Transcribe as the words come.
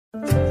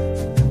What's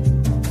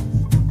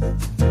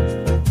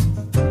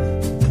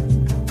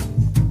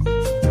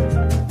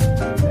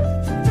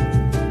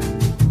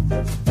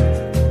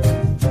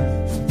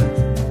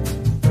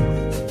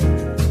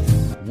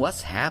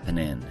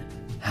happening?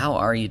 How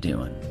are you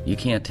doing? You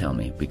can't tell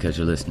me because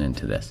you're listening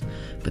to this,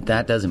 but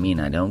that doesn't mean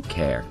I don't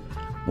care.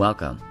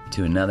 Welcome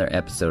to another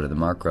episode of the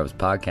Mark Groves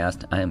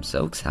Podcast. I am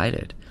so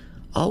excited.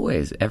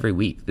 Always, every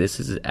week.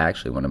 This is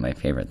actually one of my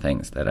favorite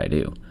things that I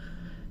do.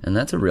 And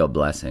that's a real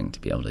blessing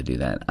to be able to do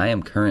that. I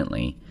am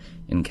currently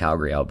in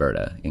Calgary,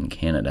 Alberta, in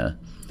Canada.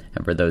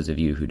 And for those of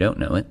you who don't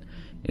know it,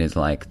 it is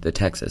like the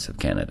Texas of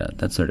Canada.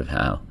 That's sort of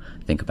how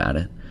I think about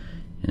it,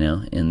 you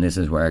know. And this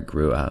is where I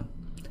grew up.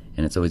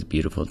 And it's always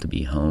beautiful to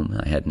be home.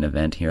 I had an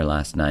event here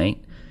last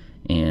night.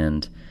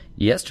 And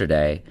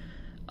yesterday,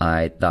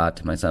 I thought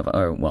to myself,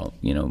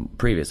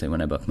 previously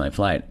when I booked my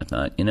flight, I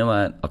thought, you know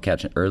what, I'll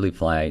catch an early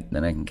flight,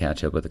 then I can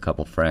catch up with a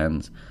couple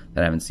friends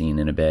that I haven't seen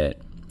in a bit.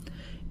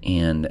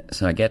 And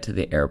so I get to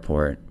the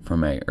airport for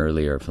my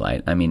earlier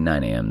flight. I mean,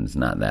 9 a.m. is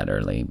not that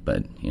early,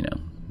 but, you know,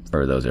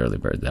 for those early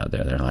birds out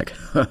there, they're like,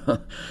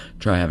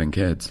 try having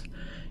kids.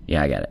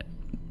 Yeah, I get it.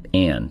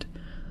 And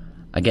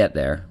I get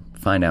there,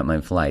 find out my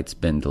flight's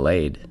been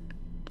delayed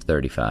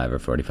 35 or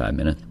 45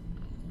 minutes.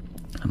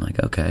 I'm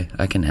like, okay,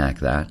 I can hack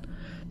that.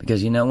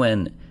 Because you know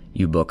when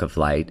you book a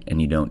flight and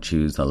you don't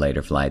choose the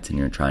later flights and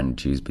you're trying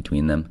to choose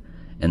between them,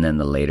 and then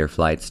the later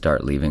flights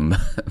start leaving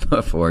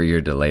before your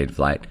delayed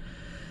flight?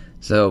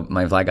 So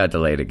my flight got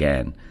delayed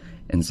again.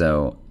 And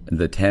so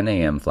the 10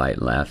 a.m.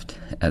 flight left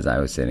as I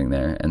was sitting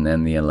there, and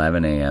then the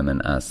 11 a.m.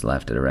 and us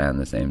left at around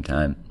the same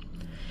time.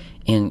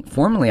 And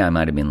formerly I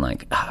might have been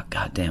like,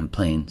 goddamn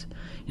planes.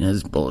 You know,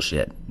 this is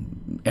bullshit.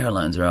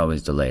 Airlines are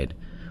always delayed,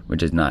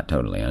 which is not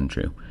totally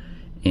untrue.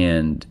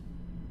 And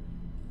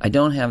I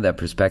don't have that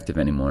perspective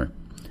anymore.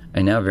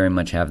 I now very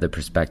much have the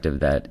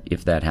perspective that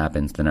if that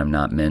happens, then I'm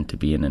not meant to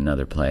be in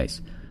another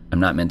place. I'm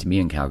not meant to be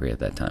in Calgary at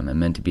that time. I'm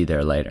meant to be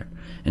there later.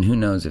 And who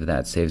knows if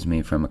that saves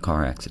me from a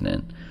car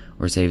accident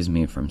or saves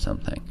me from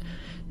something.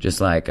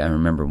 Just like I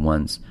remember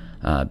once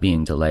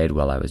being delayed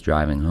while I was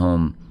driving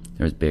home.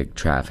 There was big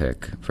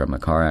traffic from a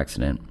car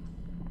accident.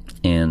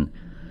 And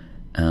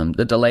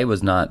the delay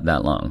was not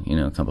that long, you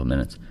know, a couple of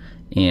minutes.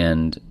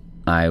 And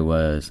I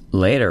was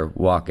later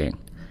walking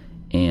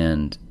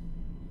and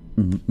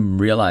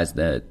realized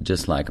that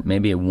just like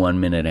maybe 1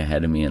 minute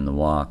ahead of me in the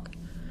walk,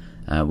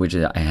 which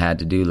I had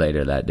to do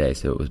later that day,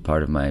 so it was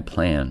part of my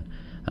plan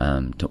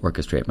to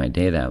orchestrate my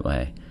day that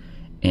way.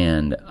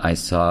 And I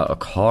saw a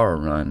car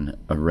run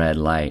a red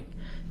light,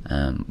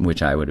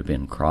 which I would have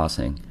been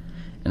crossing.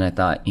 And I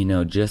thought, you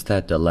know, just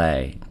that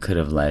delay could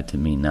have led to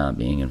me not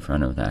being in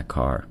front of that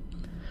car.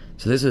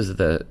 So this is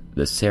the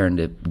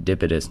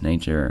serendipitous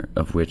nature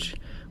of which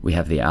we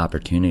have the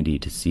opportunity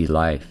to see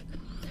life.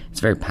 It's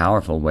a very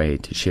powerful way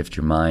to shift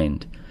your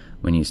mind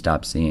when you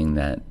stop seeing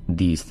that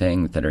these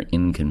things that are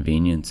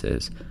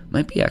inconveniences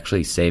might be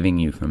actually saving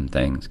you from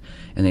things.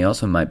 And they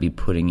also might be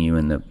putting you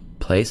in the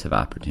place of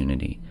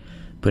opportunity,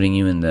 putting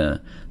you in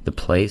the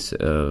place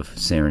of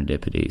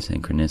serendipity,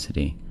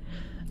 synchronicity.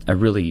 I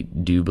really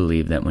do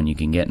believe that when you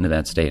can get into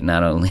that state,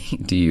 not only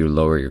do you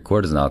lower your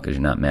cortisol because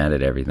you're not mad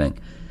at everything,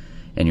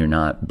 and you're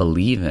not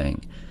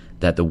believing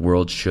that the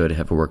world should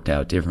have worked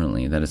out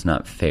differently, that it's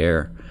not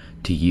fair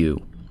to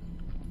you.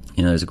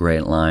 You know, there's a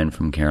great line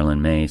from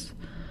Carolyn Mace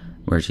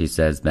where she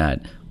says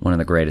that one of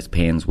the greatest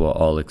pains we'll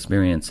all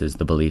experience is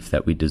the belief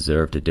that we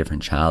deserved a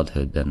different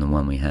childhood than the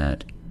one we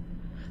had.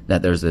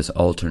 That there's this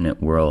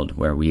alternate world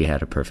where we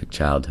had a perfect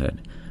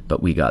childhood,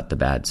 but we got the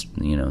bad,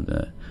 you know,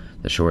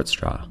 the short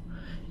straw.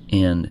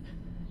 And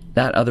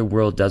that other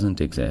world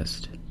doesn't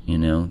exist, you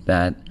know,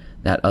 that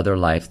other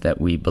life that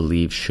we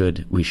believe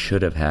we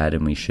should have had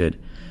and we should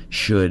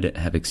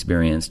have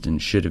experienced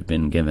and should have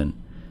been given.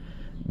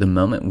 The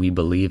moment we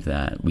believe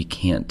that, we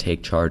can't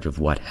take charge of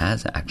what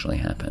has actually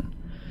happened.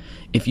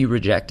 If you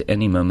reject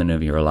any moment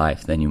of your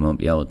life, then you won't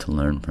be able to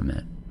learn from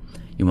it.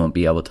 You won't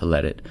be able to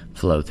let it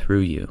flow through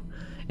you.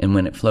 And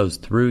when it flows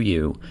through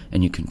you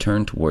and you can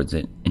turn towards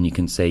it and you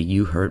can say,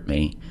 you hurt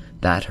me,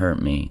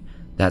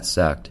 that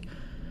sucked,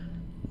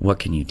 what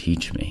can you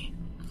teach me?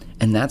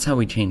 And that's how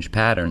we change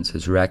patterns,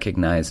 is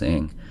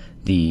recognizing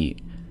the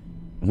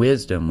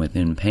wisdom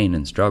within pain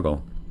and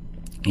struggle.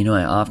 You know,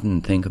 I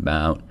often think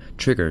about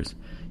triggers.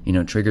 You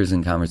know, triggers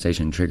in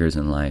conversation, triggers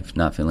in life,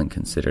 not feeling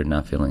considered,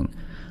 not feeling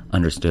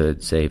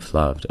understood, safe,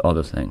 loved, all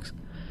those things.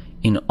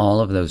 In all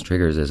of those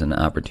triggers is an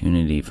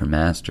opportunity for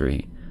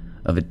mastery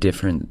of a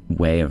different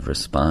way of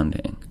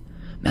responding,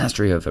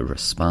 mastery of a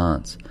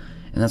response.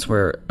 And that's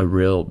where a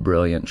real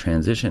brilliant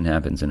transition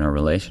happens in our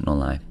relational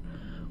life,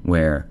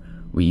 where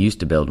we used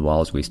to build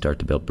walls, we start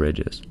to build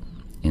bridges.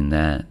 And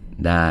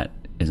that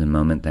is a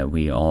moment that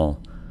we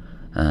all,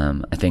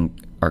 I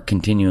think, are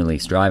continually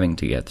striving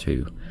to get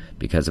to,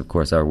 because, of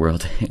course, our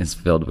world is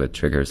filled with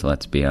triggers,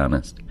 let's be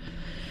honest.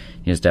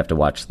 You just have to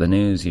watch the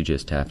news, you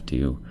just have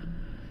to,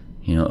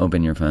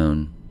 open your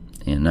phone,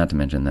 and not to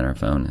mention that our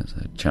phone is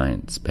a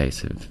giant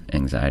space of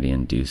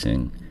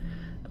anxiety-inducing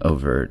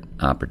overt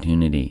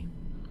opportunity.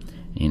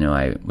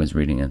 I was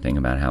reading a thing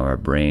about how our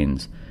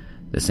brains,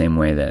 the same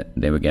way that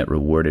they would get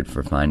rewarded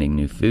for finding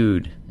new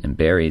food and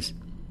berries,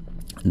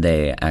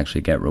 they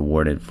actually get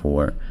rewarded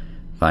for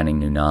finding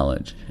new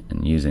knowledge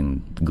and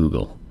using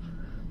Google.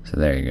 So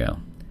there you go.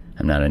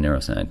 I'm not a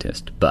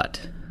neuroscientist,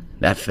 but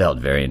that felt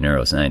very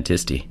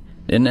neuroscientisty,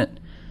 didn't it?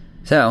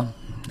 So,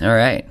 all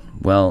right.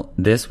 Well,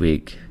 this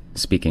week,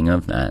 speaking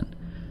of that,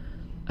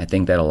 I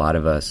think that a lot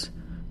of us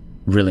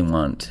really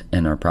want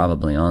and are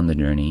probably on the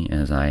journey,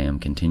 as I am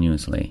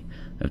continuously,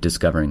 of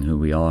discovering who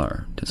we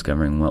are,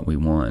 discovering what we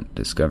want,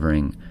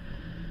 discovering,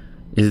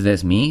 is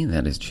this me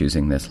that is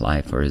choosing this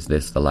life, or is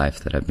this the life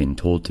that I've been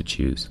told to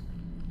choose?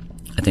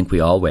 I think we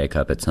all wake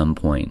up at some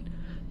point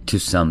to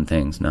some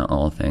things, not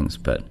all things,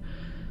 but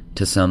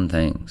to some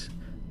things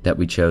that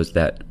we chose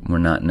that were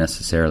not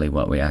necessarily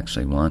what we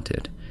actually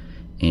wanted,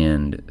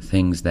 and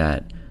things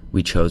that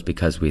we chose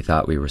because we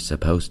thought we were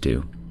supposed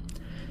to.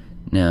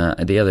 Now,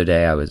 the other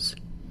day I was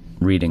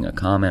reading a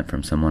comment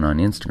from someone on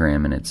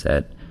Instagram, and it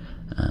said,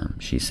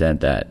 she said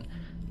that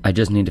I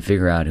just need to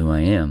figure out who I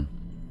am.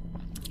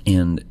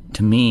 And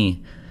to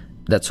me,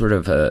 that's sort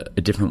of a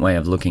different way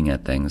of looking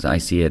at things. I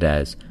see it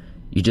as,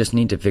 you just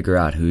need to figure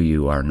out who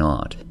you are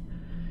not.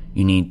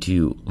 You need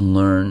to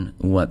learn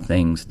what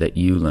things that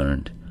you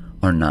learned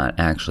are not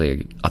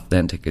actually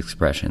authentic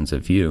expressions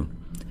of you.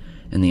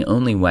 And the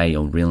only way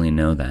you'll really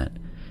know that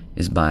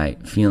is by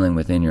feeling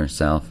within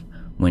yourself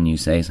when you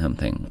say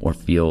something or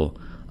feel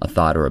a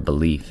thought or a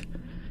belief,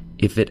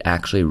 if it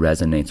actually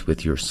resonates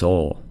with your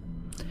soul.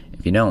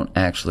 If you don't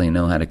actually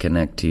know how to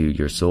connect to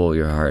your soul,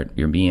 your heart,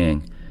 your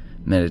being,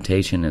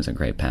 meditation is a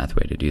great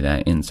pathway to do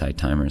that. Insight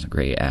Timer is a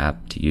great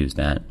app to use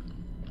that.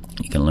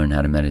 You can learn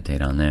how to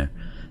meditate on there.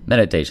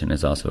 Meditation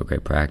is also a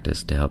great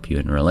practice to help you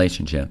in a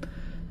relationship,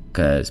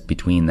 because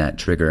between that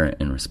trigger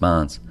and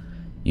response,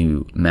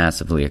 you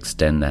massively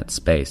extend that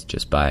space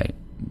just by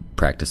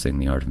practicing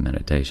the art of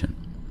meditation.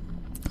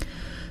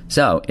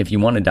 So, if you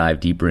want to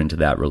dive deeper into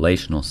that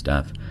relational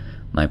stuff,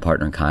 my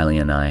partner Kylie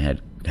and I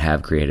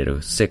have created a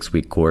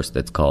 6-week course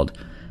that's called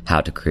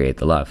How to Create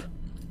the Love.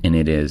 And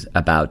it is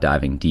about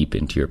diving deep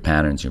into your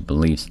patterns, your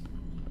beliefs,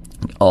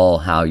 all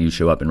how you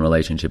show up in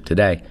relationship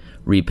today,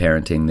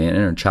 reparenting the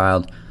inner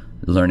child,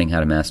 learning how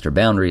to master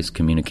boundaries,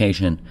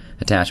 communication,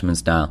 attachment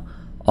style,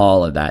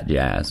 all of that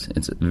jazz.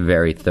 It's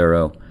very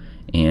thorough,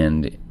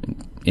 and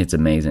it's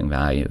amazing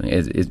value.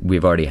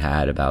 We've already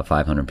had about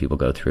 500 people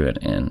go through it,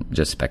 and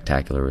just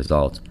spectacular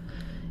results.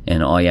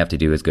 And all you have to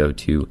do is go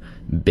to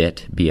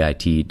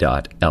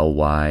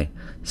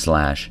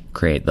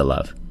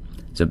bit.ly/createthelove.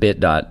 So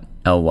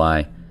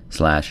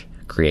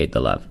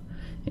bit.ly/createthelove.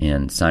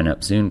 And sign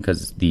up soon,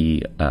 because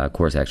the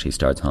course actually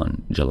starts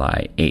on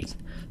July 8th.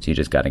 So you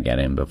just got to get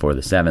in before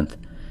the 7th.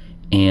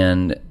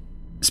 And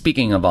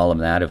speaking of all of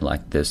that, of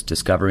like this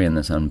discovery and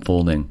this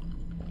unfolding,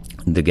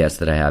 the guest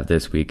that I have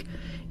this week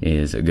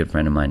is a good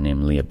friend of mine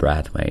named Leah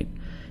Brathwaite.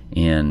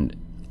 And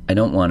I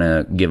don't want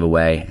to give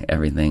away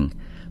everything,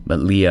 but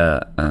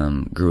Leah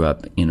grew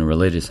up in a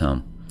religious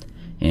home.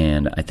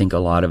 And I think a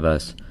lot of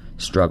us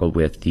struggle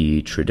with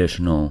the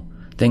traditional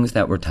things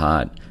that were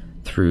taught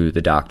through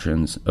the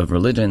doctrines of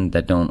religion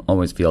that don't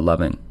always feel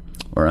loving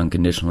or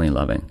unconditionally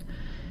loving.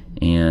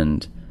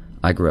 And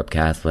I grew up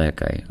Catholic.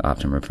 I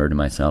often refer to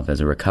myself as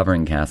a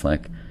recovering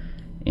Catholic.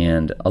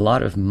 And a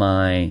lot of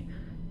my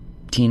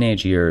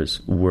teenage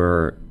years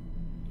were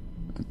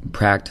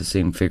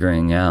practicing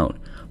figuring out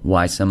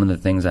why some of the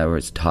things I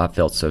was taught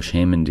felt so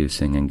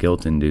shame-inducing and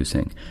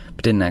guilt-inducing,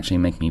 but didn't actually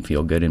make me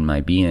feel good in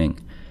my being,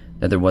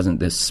 that there wasn't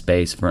this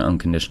space for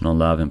unconditional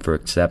love and for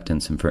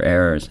acceptance and for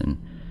errors. And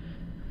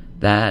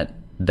that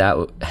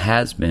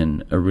has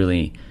been a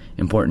really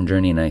important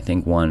journey, and I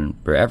think one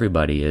for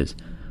everybody is,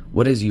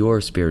 what is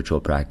your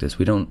spiritual practice?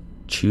 We don't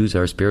choose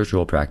our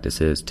spiritual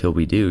practices till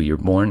we do. You're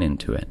born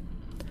into it.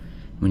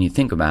 When you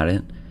think about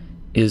it,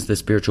 is the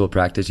spiritual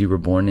practice you were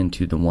born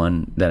into the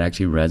one that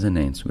actually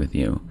resonates with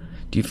you?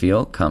 Do you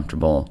feel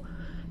comfortable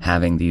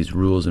having these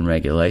rules and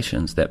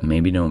regulations that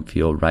maybe don't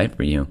feel right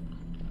for you?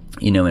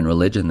 In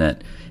religion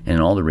and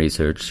in all the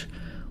research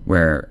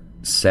where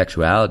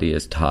sexuality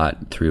is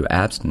taught through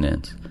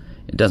abstinence,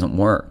 it doesn't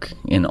work.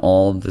 In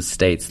all the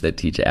states that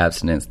teach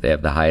abstinence, they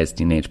have the highest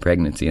teenage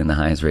pregnancy and the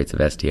highest rates of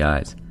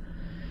STIs.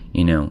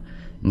 And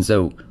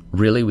so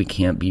really we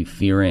can't be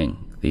fearing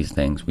these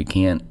things. We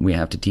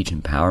have to teach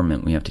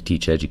empowerment. We have to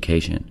teach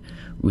education.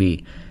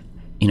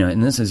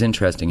 And this is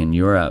interesting, in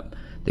Europe,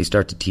 they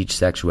start to teach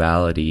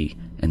sexuality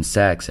and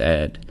sex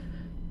ed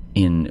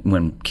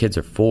when kids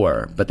are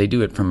 4, but they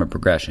do it from a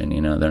progression.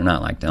 They're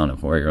not like telling a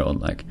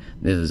 4-year-old, like,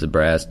 this is a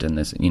breast and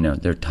this,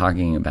 they're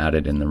talking about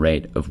it in the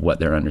rate of what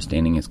their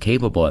understanding is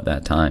capable at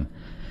that time.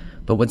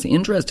 But what's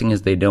interesting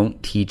is they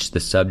don't teach the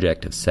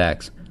subject of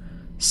sex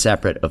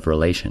separate of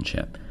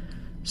relationship.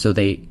 So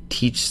they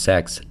teach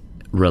sex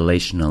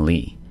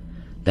relationally,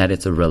 that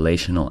it's a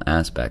relational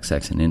aspect,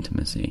 sex and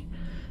intimacy.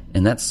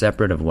 And that's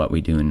separate of what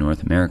we do in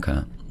North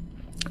America.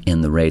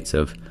 And the rates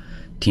of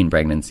teen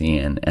pregnancy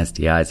and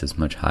STIs is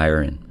much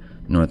higher in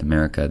North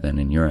America than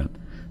in Europe.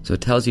 So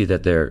it tells you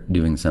that they're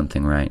doing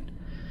something right.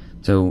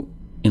 So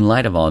in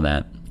light of all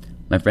that,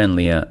 my friend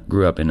Leah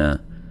grew up in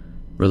a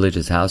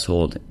religious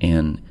household,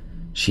 and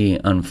she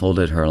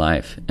unfolded her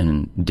life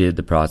and did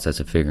the process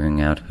of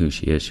figuring out who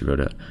she is. She wrote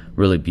a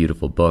really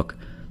beautiful book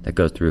that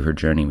goes through her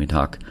journey. We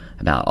talk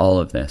about all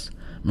of this.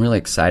 I'm really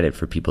excited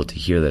for people to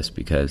hear this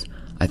because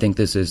I think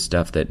this is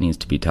stuff that needs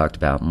to be talked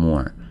about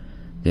more.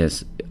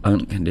 This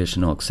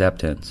unconditional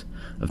acceptance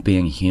of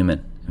being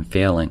human and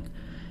failing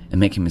and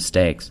making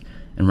mistakes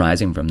and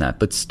rising from that,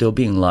 but still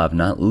being loved,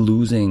 not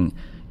losing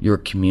your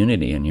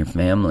community and your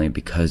family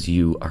because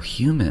you are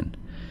human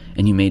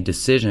and you made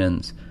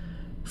decisions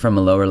from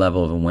a lower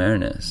level of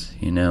awareness.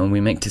 You know, we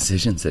make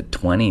decisions at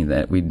 20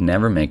 that we'd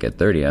never make at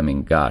 30. I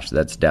mean, gosh,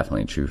 that's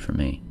definitely true for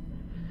me.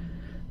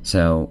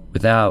 So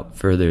without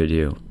further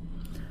ado,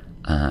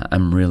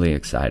 I'm really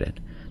excited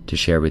to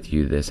share with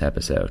you this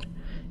episode.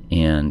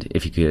 And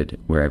if you could,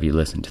 wherever you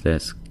listen to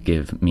this,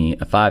 give me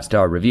a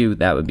 5-star review,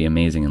 that would be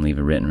amazing, and leave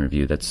a written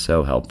review. That's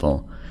so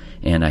helpful.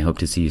 And I hope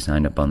to see you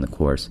signed up on the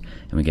course.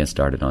 And we get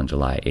started on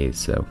July 8th.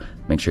 So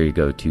make sure you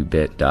go to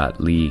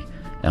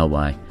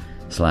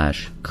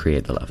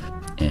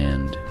bit.ly/createthelove.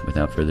 And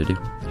without further ado,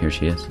 here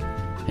she is.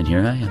 And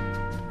here I am.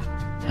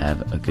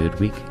 Have a good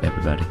week,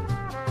 everybody.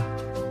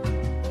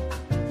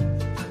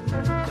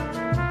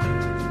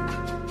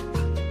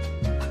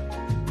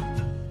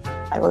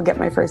 I will get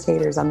my first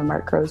haters on the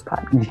Mark Rose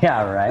podcast.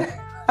 Yeah, right.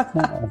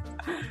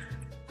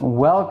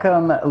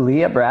 Welcome,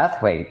 Leah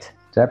Brathwaite.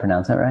 Did I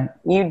pronounce that right?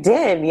 You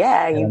did.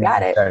 Yeah, you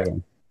got it.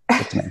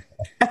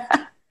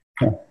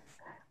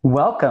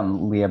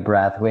 Welcome, Leah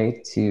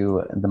Brathwaite,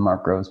 to the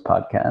Mark Rose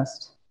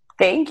podcast.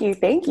 Thank you.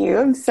 Thank you.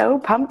 I'm so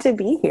pumped to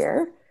be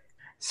here.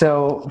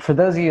 So for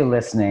those of you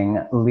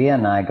listening, Leah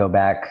and I go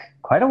back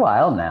quite a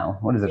while now.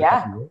 What is it?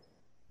 Yeah.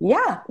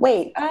 Yeah.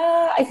 Wait,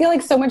 I feel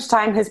like so much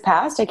time has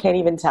passed. I can't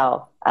even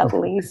tell. At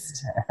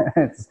least.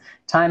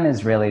 Time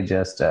is really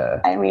just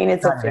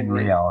it's not even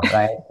real,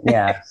 right?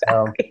 Yeah. Exactly.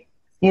 So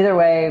either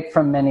way,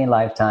 from many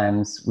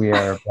lifetimes, we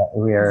are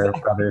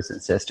brothers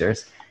and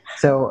sisters.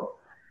 So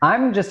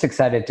I'm just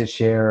excited to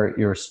share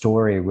your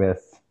story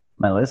with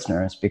my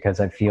listeners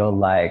because I feel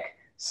like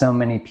so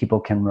many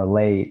people can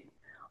relate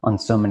on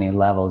so many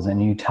levels.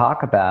 And you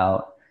talk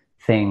about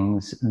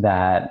things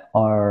that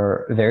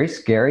are very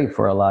scary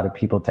for a lot of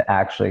people to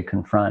actually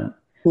confront.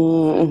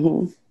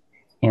 Mm-hmm.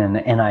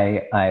 And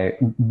I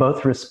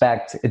both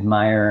respect,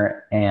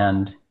 admire,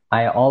 and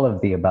all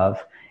of the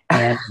above,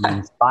 and I'm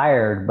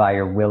inspired by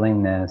your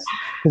willingness.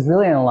 Because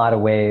really, in a lot of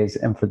ways,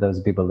 and for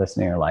those people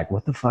listening are like,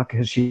 what the fuck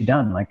has she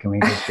done? Like, can we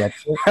just get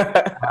to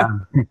it?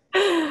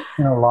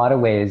 In a lot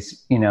of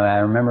ways, you know, I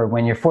remember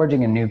when you're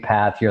forging a new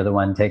path, you're the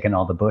one taking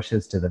all the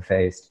bushes to the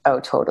face. Oh,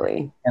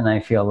 totally. And I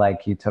feel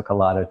like you took a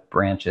lot of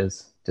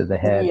branches to the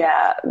head.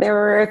 Yeah, there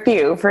were a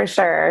few for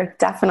sure.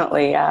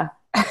 Definitely, yeah.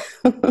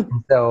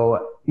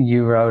 So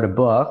you wrote a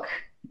book,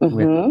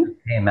 mm-hmm. which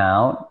came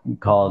out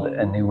called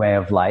A New Way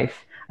of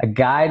Life, a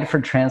guide for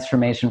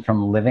transformation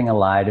from living a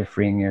lie to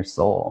freeing your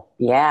soul.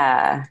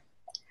 Yeah.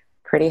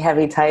 Pretty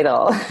heavy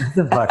title. It's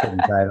a fucking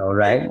title,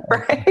 right?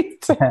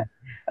 Right.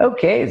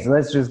 Okay, so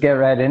let's just get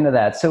right into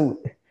that. So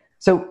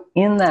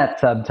in that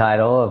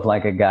subtitle of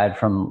like a guide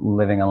from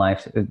living a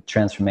life,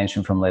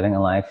 transformation from living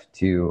a life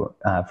to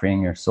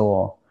freeing your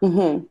soul,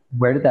 mm-hmm.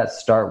 where did that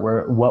start?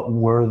 What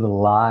were the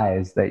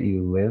lies that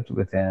you lived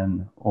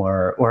within,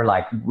 or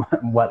like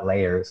what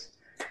layers?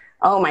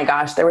 Oh my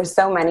gosh, there were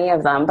so many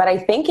of them. But I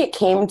think it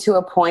came to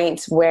a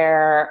point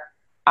where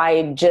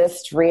I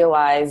just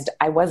realized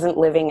I wasn't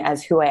living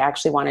as who I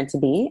actually wanted to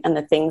be. And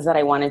the things that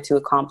I wanted to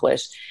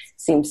accomplish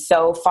seemed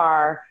so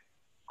far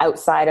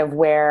outside of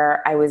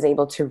where I was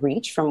able to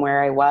reach from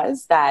where I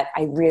was that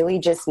I really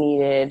just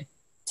needed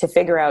to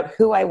figure out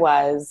who I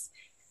was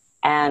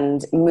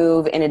and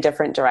move in a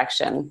different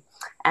direction.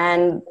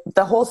 And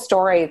the whole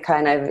story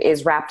kind of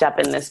is wrapped up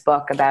in this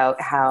book about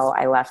how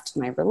I left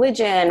my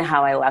religion,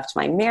 how I left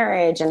my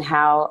marriage, and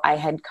how I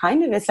had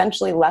kind of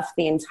essentially left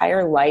the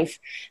entire life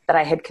that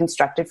I had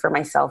constructed for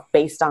myself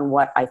based on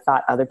what I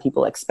thought other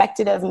people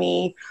expected of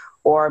me,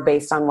 or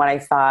based on what I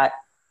thought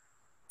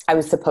I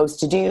was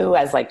supposed to do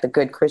as like the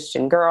good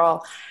Christian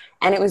girl.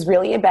 And it was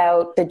really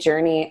about the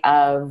journey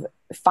of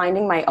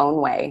finding my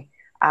own way.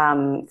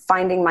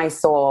 Finding my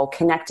soul,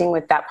 connecting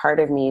with that part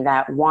of me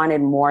that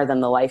wanted more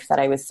than the life that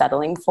I was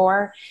settling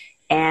for.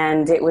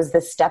 And it was the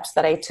steps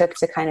that I took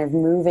to kind of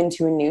move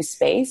into a new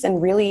space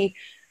and really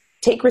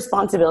take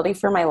responsibility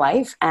for my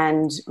life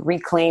and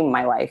reclaim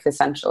my life,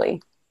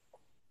 essentially.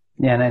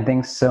 Yeah, and I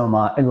think so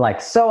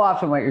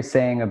often what you're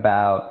saying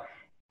about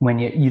when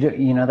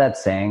you know that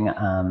saying,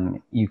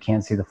 you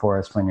can't see the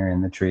forest when you're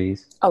in the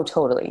trees. Oh,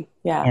 totally.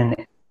 Yeah.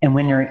 And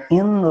when you're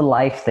in the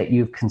life that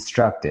you've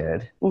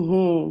constructed,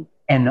 mm-hmm.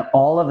 and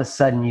all of a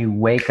sudden you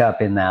wake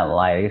up in that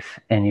life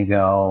and you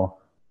go,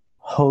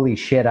 holy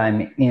shit,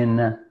 I'm in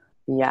a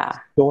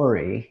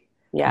story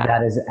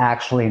that is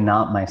actually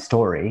not my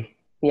story.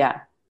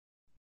 Yeah.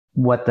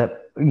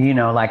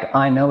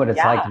 I know what it's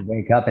like to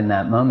wake up in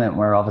that moment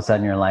where all of a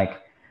sudden you're like,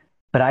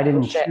 but I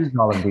didn't choose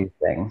all of these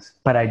things,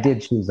 but I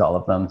did choose all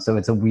of them. So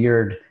it's a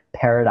weird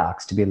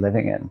paradox to be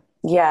living in.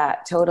 Yeah,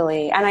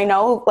 totally. And I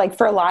know, like,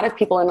 for a lot of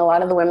people and a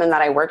lot of the women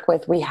that I work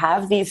with, we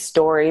have these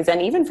stories,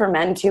 and even for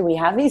men too, we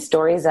have these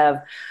stories of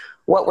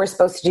what we're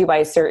supposed to do by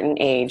a certain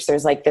age.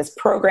 There's like this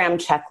program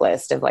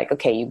checklist of like,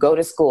 okay, you go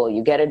to school,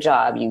 you get a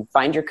job, you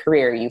find your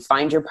career, you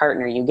find your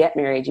partner, you get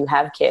married, you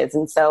have kids.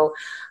 And so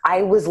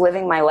I was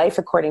living my life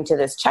according to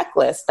this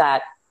checklist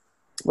that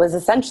was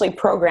essentially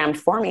programmed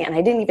for me. And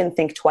I didn't even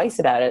think twice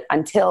about it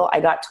until I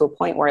got to a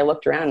point where I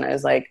looked around and I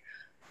was like,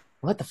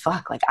 what the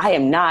fuck? Like, I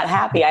am not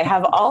happy. I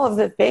have all of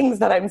the things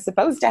that I'm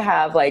supposed to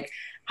have, like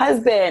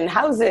husband,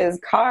 houses,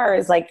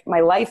 cars. Like, my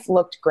life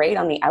looked great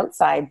on the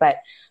outside, but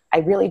I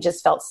really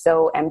just felt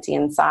so empty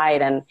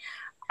inside. And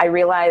I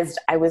realized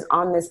I was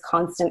on this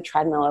constant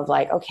treadmill of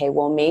like, okay,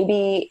 well,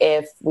 maybe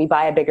if we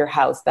buy a bigger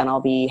house, then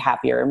I'll be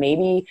happier.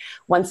 Maybe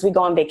once we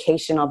go on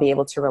vacation, I'll be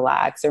able to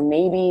relax. Or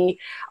maybe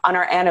on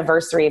our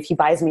anniversary, if he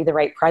buys me the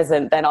right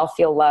present, then I'll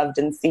feel loved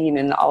and seen,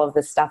 and all of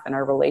this stuff, and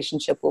our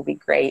relationship will be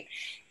great.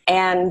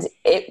 And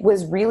it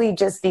was really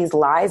just these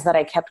lies that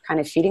I kept kind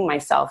of feeding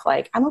myself.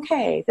 Like, I'm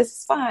okay. This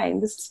is fine.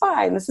 This is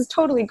fine. This is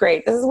totally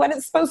great. This is what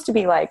it's supposed to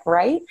be like,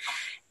 right?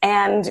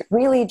 And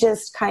really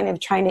just kind of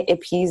trying to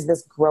appease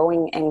this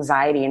growing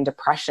anxiety and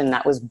depression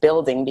that was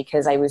building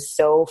because I was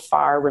so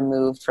far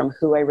removed from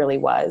who I really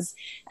was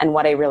and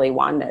what I really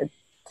wanted.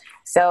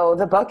 So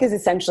the book is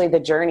essentially the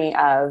journey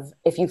of,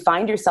 if you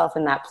find yourself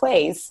in that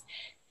place,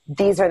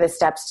 these are the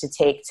steps to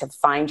take to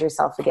find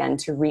yourself again,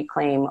 to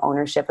reclaim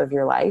ownership of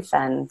your life,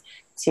 and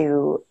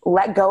to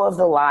let go of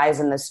the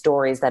lies and the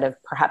stories that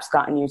have perhaps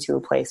gotten you to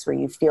a place where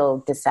you feel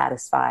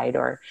dissatisfied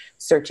or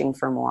searching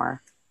for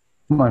more.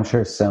 Well, I'm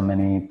sure so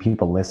many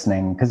people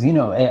listening, because, you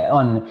know,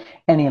 on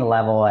any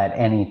level at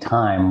any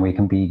time, we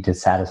can be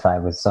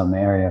dissatisfied with some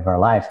area of our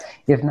life,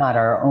 if not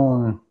our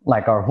own,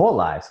 like our whole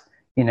lives,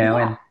 you know,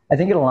 Yeah. and I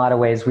think in a lot of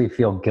ways we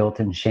feel guilt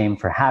and shame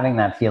for having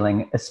that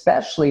feeling,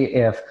 especially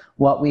if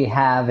what we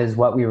have is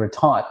what we were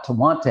taught to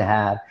want to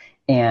have,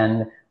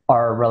 and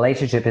our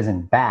relationship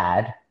isn't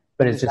bad,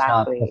 but it's just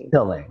not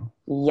fulfilling.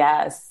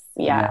 Yes.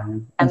 Yeah. You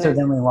know? And so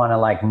then we want to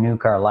like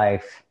nuke our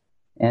life,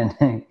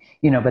 and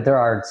you know, but there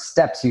are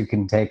steps you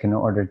can take in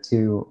order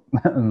to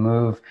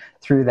move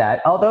through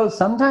that. Although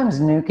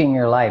sometimes nuking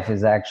your life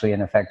is actually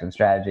an effective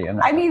strategy.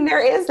 I mean, there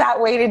is that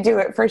way to do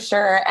it for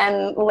sure.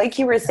 And like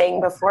you were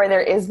saying before,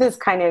 there is this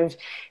kind of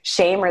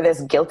shame or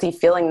this guilty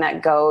feeling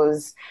that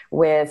goes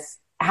with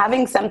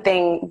having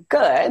something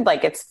good,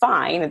 like it's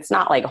fine, it's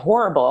not like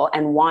horrible,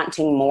 and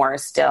wanting more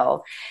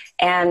still.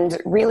 And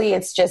really,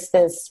 it's just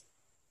this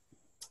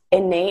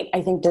innate,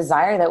 I think,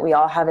 desire that we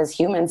all have as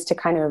humans to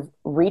kind of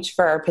reach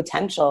for our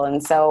potential.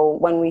 And so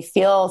when we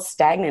feel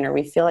stagnant, or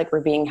we feel like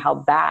we're being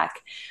held back,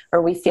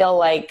 or we feel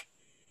like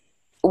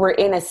we're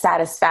in a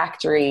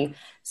satisfactory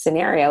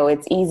scenario,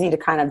 it's easy to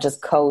kind of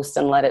just coast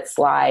and let it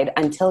slide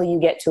until you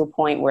get to a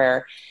point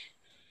where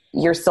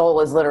your soul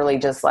is literally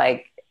just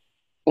like,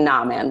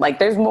 nah, man, like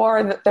there's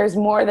more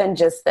than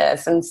just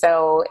this. And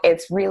so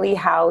it's really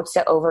how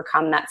to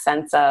overcome that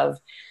sense of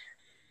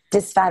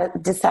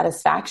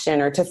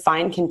dissatisfaction, or to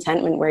find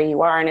contentment where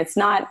you are. And it's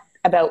not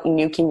about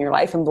nuking your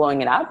life and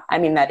blowing it up. I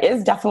mean, that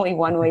is definitely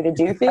one way to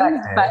do things,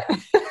 but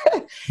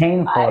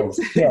painful as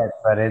shit,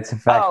 but it's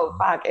effective. Oh,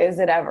 fuck, is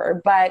it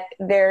ever? But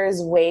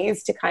there's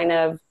ways to kind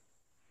of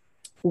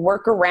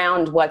work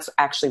around what's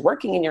actually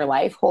working in your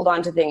life, hold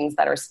on to things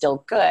that are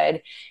still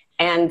good,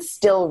 and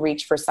still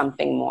reach for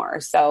something more.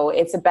 So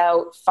it's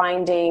about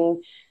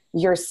finding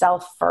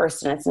yourself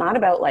first. And it's not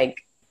about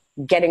like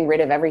getting rid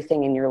of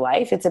everything in your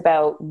life. It's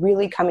about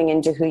really coming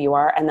into who you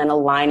are and then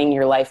aligning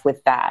your life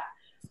with that.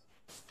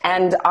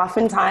 And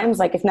oftentimes,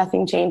 like, if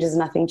nothing changes,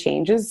 nothing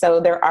changes. So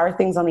there are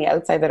things on the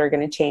outside that are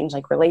going to change,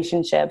 like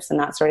relationships and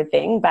that sort of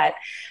thing. But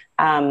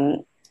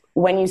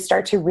when you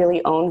start to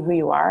really own who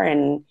you are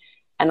and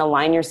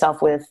align yourself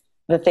with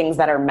the things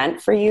that are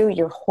meant for you,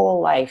 your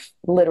whole life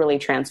literally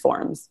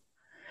transforms.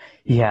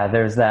 Yeah,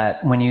 there's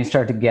that when you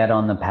start to get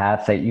on the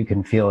path that you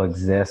can feel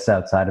exists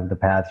outside of the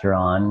path you're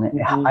on.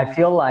 Mm-hmm. I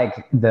feel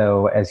like,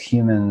 though, as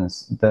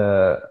humans,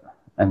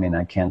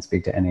 I can't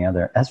speak to any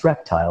other, as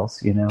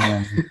reptiles, you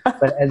know,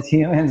 but as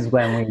humans,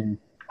 when we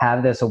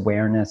have this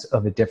awareness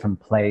of a different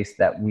place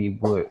that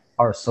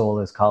our soul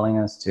is calling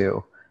us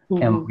to,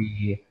 mm-hmm. and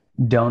we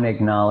don't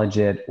acknowledge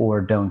it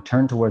or don't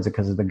turn towards it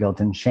because of the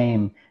guilt and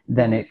shame,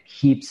 then it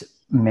keeps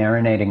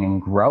marinating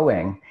and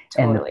growing.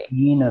 Totally. And the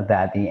pain of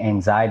that, the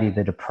anxiety,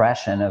 the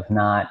depression of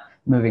not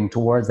moving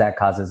towards that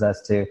causes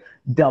us to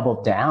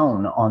double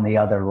down on the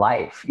other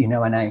life, you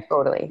know, and I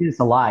totally see this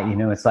a lot, you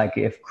know, it's like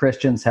if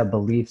Christians have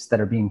beliefs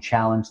that are being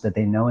challenged that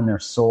they know in their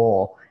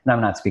soul, and I'm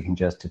not speaking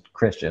just to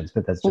Christians,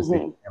 but that's just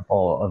mm-hmm. an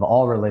example of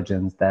all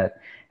religions that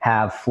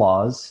have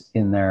flaws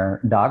in their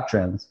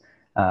doctrines,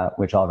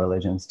 which all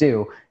religions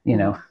do, you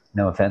know,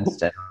 no offense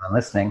to anyone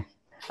listening.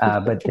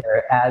 But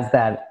as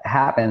that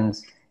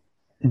happens,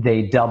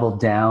 they double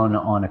down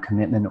on a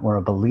commitment or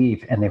a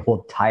belief, and they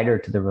hold tighter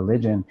to the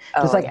religion.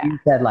 Just like you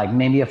said, like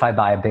maybe if I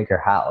buy a bigger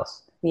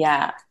house.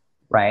 Yeah.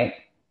 Right.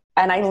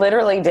 And I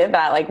literally did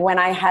that. Like when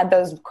I had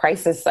those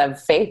crises of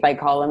faith, I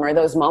call them, or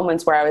those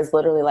moments where I was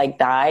literally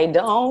like, I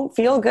don't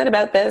feel good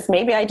about this.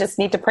 Maybe I just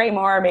need to pray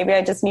more. Maybe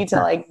I just need to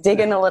like dig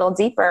in a little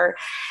deeper.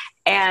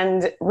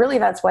 And really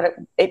that's what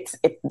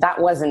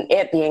that wasn't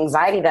it. The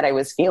anxiety that I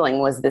was feeling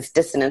was this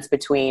dissonance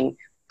between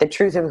the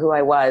truth of who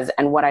I was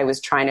and what I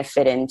was trying to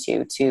fit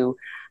into, to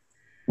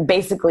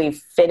basically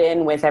fit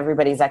in with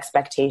everybody's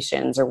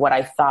expectations, or what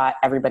I thought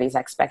everybody's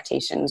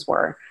expectations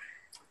were.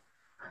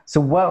 So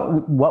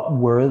what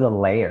were the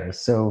layers?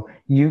 So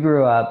you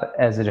grew up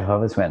as a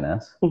Jehovah's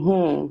Witness, right?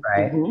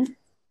 Mm-hmm.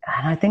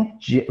 And I think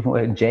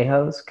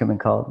J-Hos can be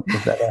called.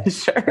 Is that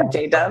sure,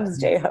 J-Dubs,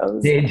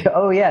 J-Hos.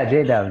 Oh yeah,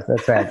 J-Dubs.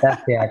 That's right.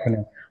 That's the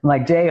acronym. I'm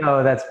like,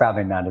 J-O, that's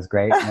probably not as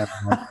great.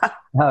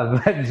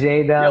 But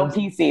J-Dubs.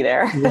 Real PC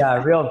there.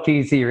 Yeah, real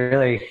PC,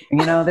 really.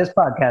 This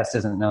podcast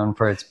isn't known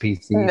for its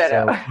PC.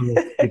 No.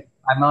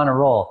 I'm on a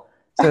roll.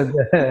 So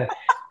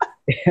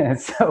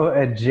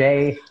a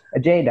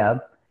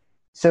J-Dub.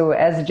 So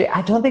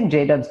I don't think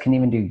J-Dubs can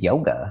even do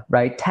yoga,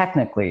 right?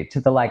 Technically,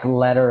 to the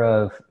letter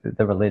of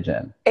the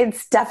religion.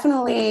 It's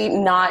definitely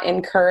not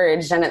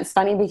encouraged. And it's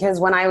funny because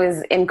when I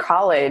was in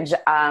college,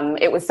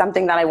 it was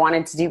something that I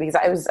wanted to do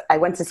because I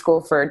went to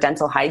school for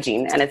dental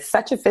hygiene, and it's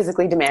such a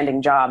physically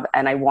demanding job.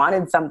 And I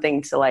wanted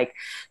something to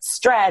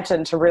stretch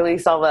and to really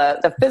sell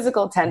the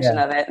physical tension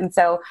of it. And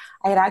so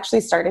I had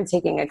actually started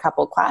taking a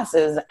couple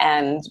classes.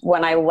 And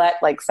when I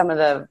let some of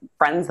the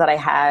friends that I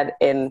had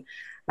in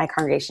my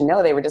congregation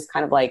know, they were just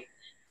kind of like,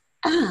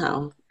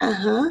 oh,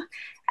 and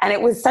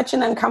it was such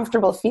an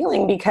uncomfortable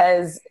feeling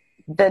because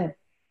the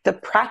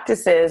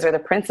practices or the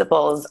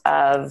principles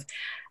of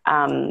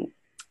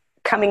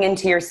coming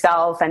into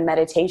yourself and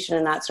meditation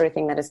and that sort of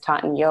thing that is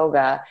taught in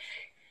yoga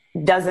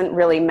doesn't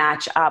really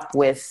match up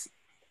with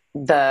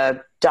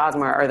the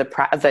dogma or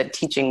the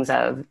teachings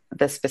of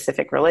the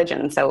specific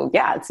religion. So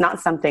yeah, it's not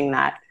something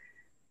that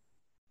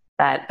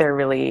they're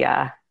really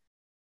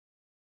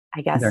I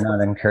guess they're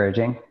not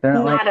encouraging. They're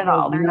not at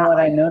all. You know what?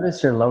 I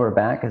noticed your lower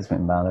back has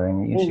been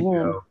bothering you. You should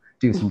go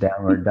do some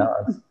downward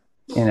dogs.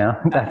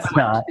 That's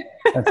not.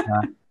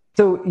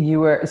 So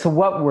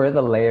what were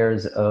the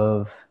layers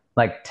of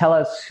tell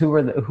us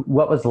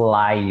what was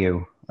lie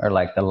you, or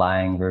the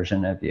lying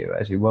version of you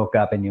as you woke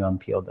up and you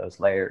unpeeled those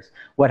layers?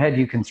 What had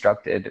you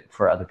constructed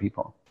for other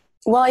people?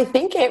 Well, I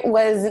think it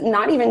was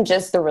not even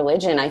just the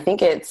religion. I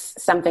think it's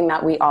something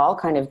that we all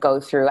kind of go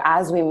through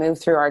as we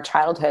move through our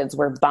childhoods.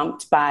 We're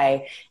bumped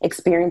by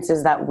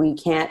experiences that we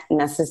can't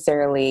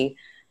necessarily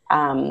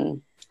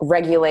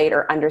regulate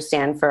or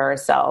understand for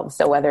ourselves.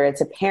 So whether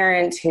it's a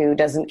parent who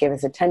doesn't give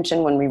us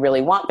attention when we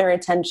really want their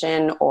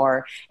attention,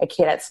 or a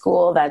kid at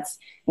school that's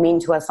mean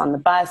to us on the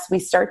bus, we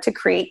start to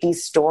create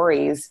these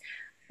stories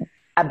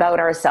about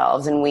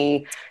ourselves, and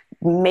we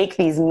make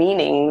these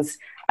meanings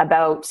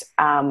about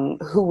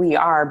who we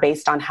are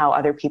based on how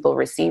other people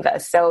receive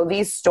us. So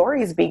these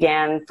stories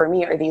began for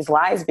me, or these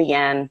lies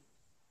began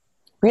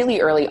really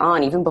early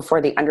on, even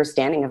before the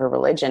understanding of a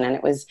religion. And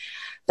it was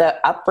the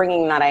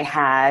upbringing that I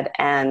had,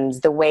 and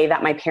the way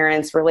that my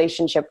parents'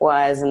 relationship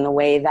was, and the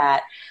way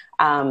that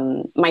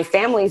my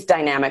family's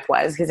dynamic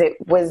was, because it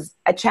was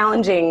a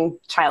challenging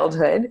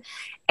childhood.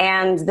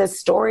 And the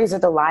stories or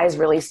the lies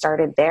really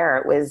started there.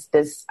 It was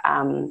this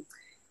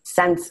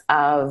sense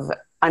of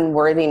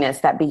unworthiness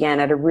that began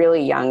at a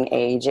really young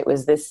age. It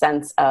was this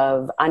sense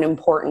of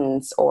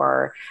unimportance,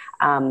 or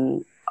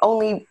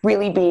only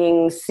really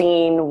being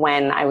seen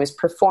when I was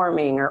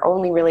performing, or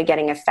only really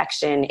getting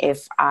affection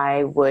if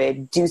I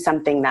would do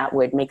something that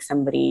would make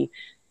somebody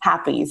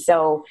happy.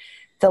 So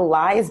the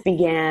lies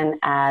began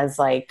as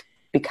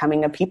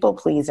becoming a people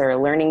pleaser,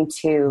 learning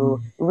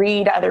to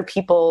read other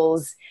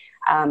people's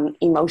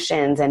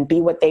emotions and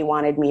be what they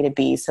wanted me to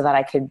be so that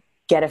I could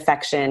get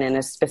affection in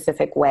a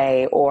specific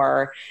way,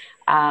 or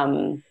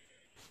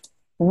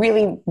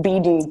really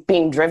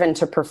being driven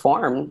to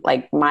perform.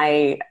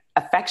 My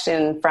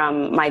affection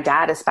from my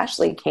dad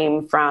especially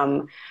came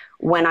from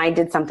when I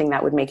did something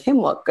that would make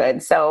him look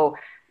good. So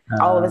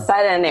all of a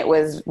sudden it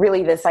was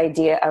really this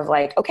idea of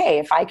okay,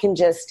 if I can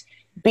just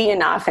be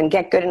enough and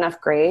get good enough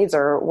grades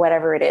or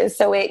whatever it is.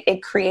 So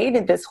it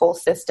created this whole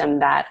system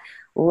that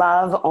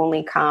love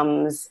only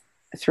comes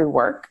through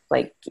work.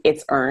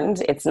 It's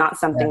earned. It's not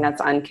something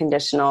that's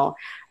unconditional.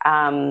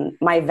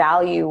 My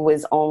value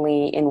was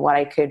only in what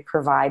I could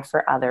provide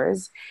for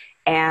others.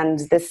 And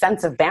this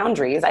sense of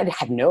boundaries, I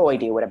had no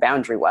idea what a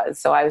boundary was.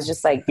 So I was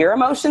just your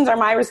emotions are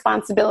my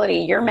responsibility.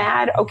 You're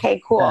mad? Okay,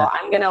 cool.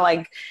 I'm going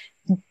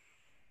to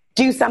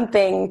do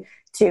something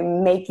to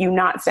make you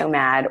not so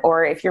mad.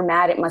 Or if you're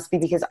mad, it must be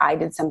because I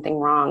did something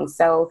wrong.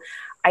 So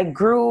I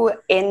grew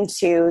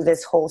into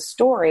this whole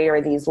story, or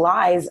these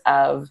lies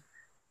of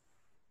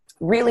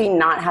really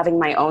not having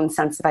my own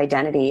sense of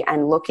identity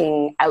and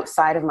looking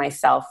outside of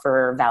myself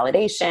for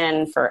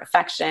validation, for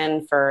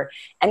affection, for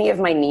any of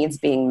my needs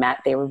being met.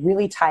 They were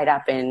really tied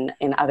up in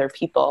other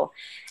people.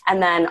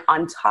 And then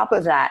on top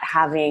of that,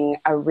 having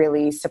a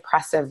really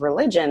suppressive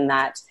religion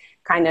that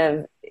kind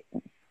of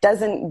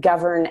doesn't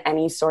govern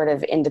any sort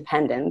of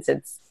independence.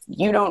 It's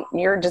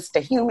you're just a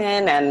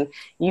human and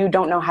you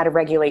don't know how to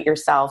regulate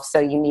yourself. So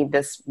you need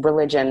this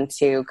religion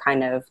to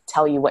kind of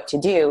tell you what to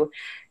do.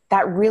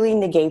 That really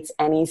negates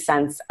any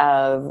sense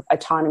of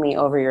autonomy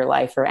over your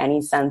life or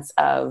any sense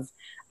of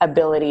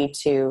ability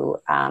to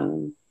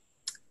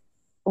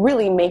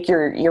really make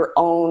your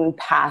own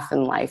path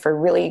in life or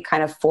really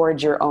kind of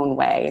forge your own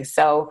way.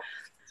 So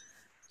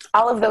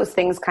all of those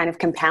things kind of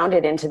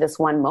compounded into this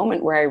one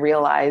moment where I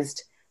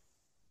realized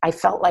I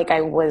felt like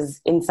I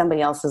was in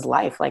somebody else's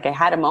life. Like I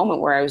had a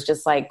moment where I was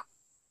just like,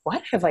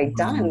 what have I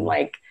done?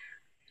 Like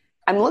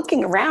I'm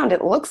looking around,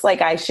 it looks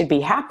like I should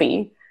be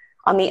happy.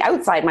 On the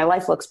outside, my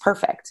life looks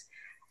perfect.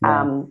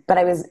 Yeah. But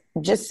I was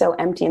just so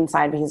empty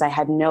inside because I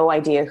had no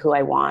idea who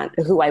I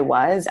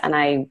was. And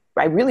I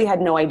really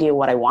had no idea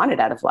what I wanted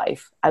out of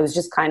life. I was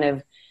just kind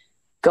of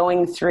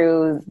going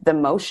through the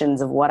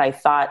motions of what I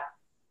thought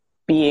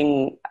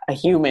being a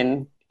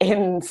human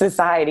in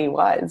society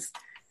was.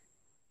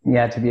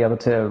 Yeah. To be able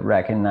to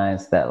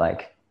recognize that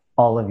like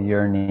all of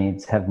your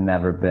needs have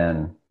never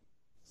been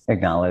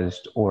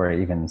acknowledged or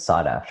even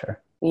sought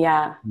after.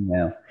 Yeah. You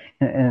know,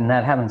 and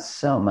that happens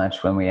so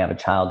much when we have a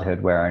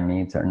childhood where our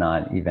needs are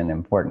not even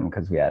important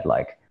because we had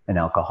like an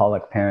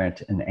alcoholic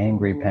parent, an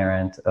angry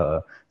parent,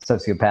 a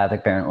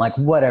sociopathic parent, like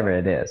whatever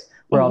it is,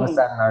 where all of a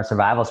sudden our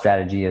survival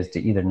strategy is to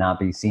either not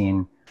be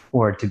seen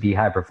or to be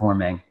high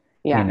performing,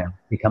 you know,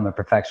 become a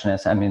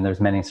perfectionist. I mean,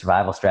 there's many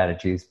survival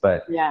strategies,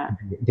 but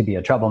to be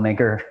a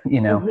troublemaker,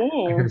 you know,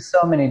 there's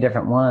so many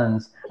different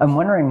ones. I'm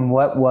wondering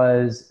what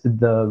was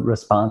the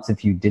response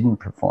if you didn't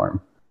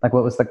perform? Like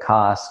what was the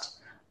cost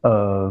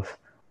of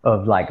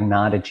like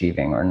not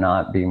achieving or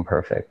not being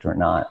perfect or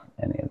not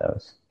any of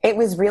those? It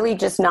was really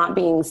just not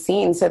being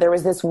seen. So there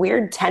was this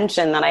weird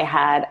tension that I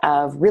had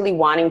of really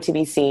wanting to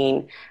be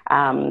seen.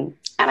 And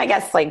I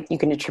guess like you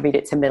can attribute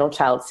it to middle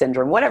child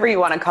syndrome, whatever you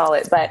want to call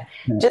it, but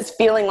just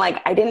feeling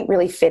like I didn't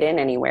really fit in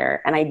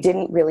anywhere and I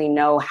didn't really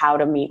know how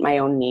to meet my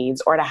own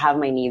needs or to have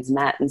my needs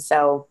met. And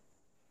so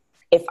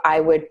if I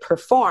would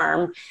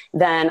perform,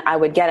 then I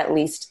would get at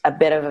least a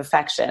bit of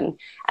affection.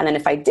 And then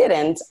if I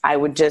didn't, I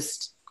would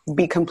just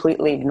be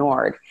completely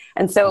ignored.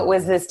 And so it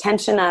was this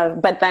tension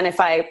of, but then if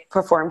I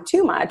perform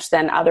too much,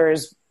 then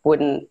others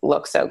wouldn't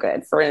look so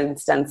good. For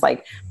instance,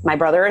 like my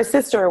brother or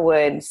sister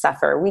would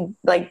suffer. We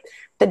like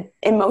the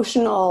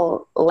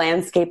emotional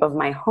landscape of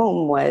my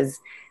home was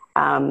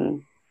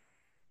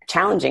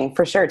challenging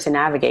for sure to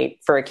navigate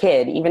for a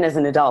kid. Even as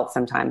an adult,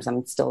 sometimes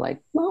I'm still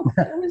like, well,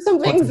 there were some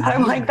things that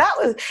I'm like,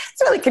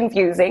 it's really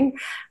confusing.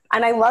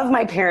 And I love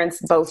my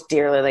parents both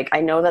dearly. Like I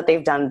know that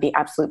they've done the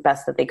absolute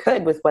best that they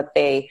could with what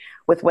they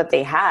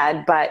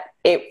had, but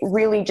it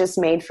really just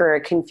made for a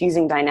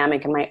confusing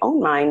dynamic in my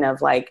own mind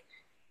of like,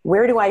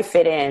 where do I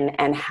fit in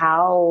and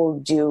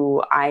how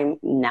do I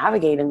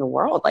navigate in the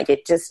world? Like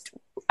it just,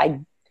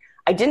 I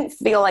didn't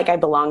feel like I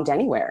belonged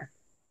anywhere.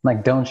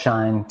 Like don't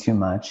shine too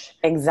much.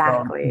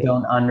 Exactly.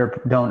 Don't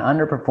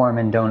underperform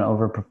and don't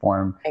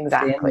overperform.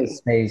 Exactly. Stay in the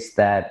space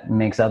that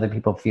makes other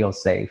people feel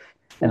safe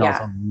and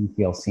also you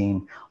feel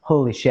seen.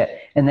 Holy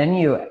shit. And then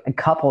you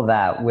couple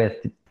that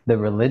with the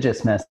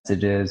religious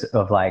messages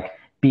of like,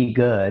 be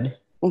good.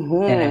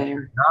 And if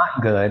you're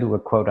not good,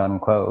 with quote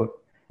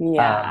unquote,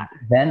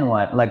 then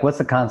what? Like, what's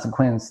the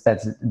consequence?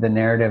 That's the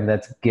narrative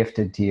that's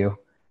gifted to you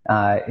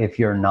if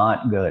you're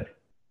not good.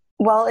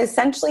 Well,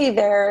 essentially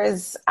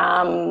there's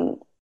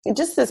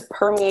just this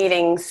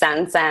permeating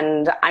sense,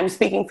 and I'm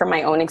speaking from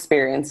my own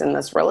experience in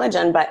this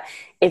religion, but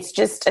it's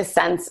just a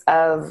sense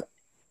of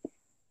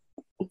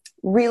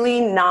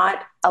really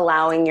not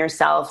allowing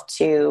yourself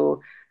to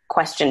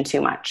question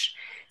too much.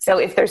 So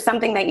if there's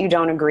something that you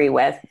don't agree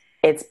with,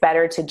 it's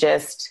better to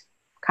just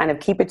kind of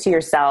keep it to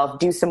yourself,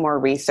 do some more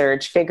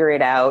research, figure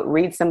it out,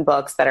 read some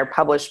books that are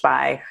published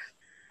by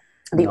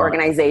the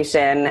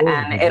organization,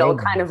 and it'll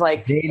kind of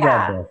like,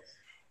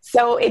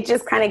 so it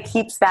just kind of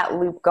keeps that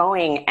loop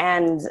going.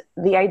 And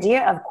the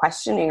idea of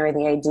questioning or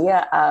the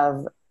idea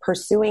of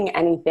pursuing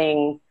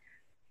anything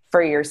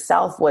for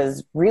yourself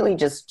was really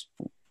just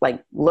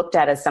like looked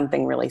at as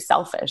something really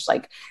selfish.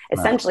 Like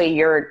essentially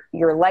your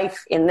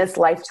life in this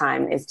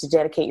lifetime is to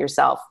dedicate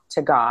yourself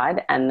to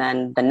God. And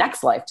then the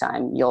next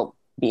lifetime you'll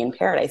be in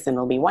paradise and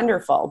it'll be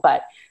wonderful.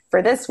 But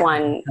for this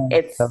one,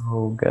 it's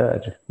so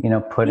good, you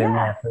know, put in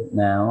effort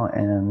now.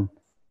 And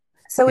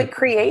so it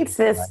creates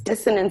this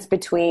dissonance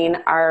between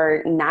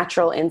our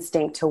natural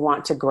instinct to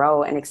want to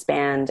grow and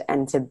expand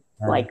and to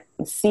like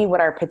see what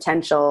our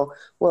potential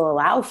will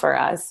allow for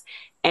us.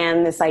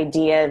 And this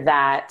idea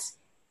that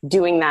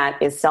doing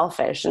that is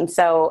selfish. And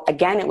so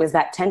again, it was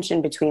that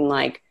tension between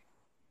like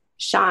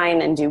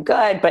shine and do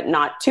good, but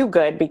not too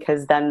good,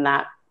 because then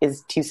that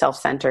is too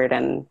self-centered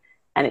and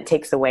it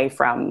takes away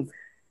from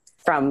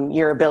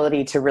your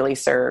ability to really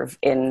serve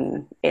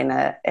in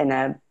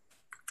a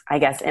I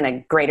guess in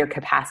a greater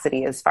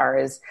capacity as far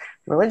as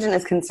religion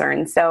is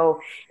concerned. So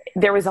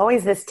there was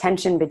always this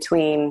tension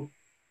between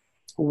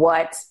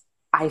what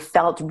I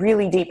felt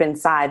really deep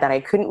inside that I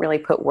couldn't really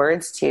put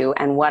words to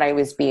and what I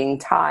was being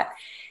taught.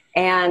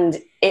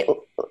 And it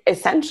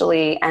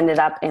essentially ended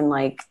up in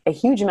like a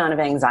huge amount of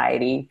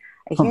anxiety,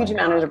 a Oh my huge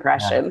amount of God.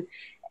 depression.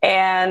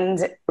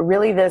 And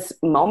really this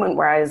moment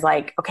where I was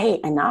like, okay,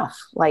 enough.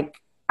 Like,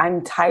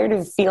 I'm tired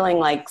of feeling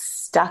like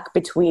stuck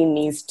between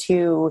these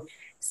two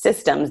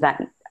systems that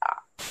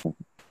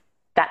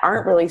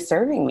aren't really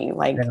serving me.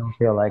 Like, I don't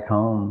feel like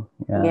home.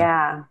 Yeah.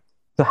 yeah.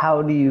 So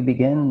how do you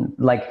begin?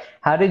 Like,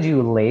 how did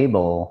you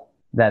label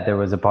that there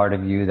was a part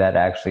of you that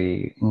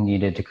actually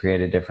needed to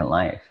create a different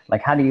life?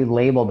 Like, how do you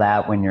label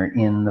that when you're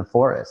in the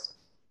forest?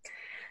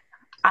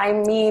 I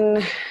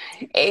mean,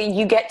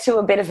 you get to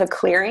a bit of a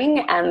clearing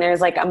and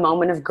there's like a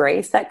moment of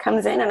grace that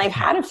comes in. And I've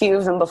had a few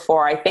of them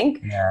before. I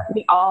think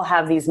we all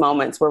have these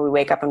moments where we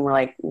wake up and we're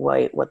like,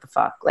 wait, what the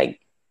fuck? Like,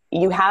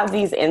 you have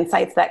these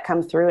insights that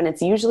come through, and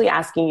it's usually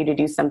asking you to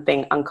do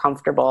something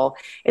uncomfortable.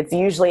 It's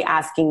usually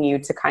asking you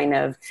to kind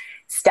of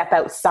step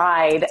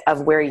outside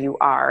of where you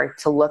are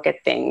to look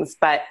at things.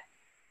 But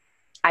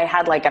I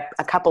had like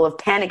a couple of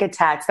panic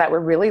attacks that were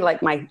really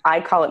like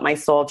I call it my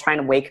soul trying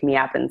to wake me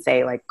up and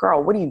say like,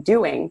 girl, what are you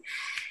doing?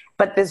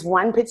 But this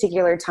one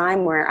particular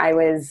time where I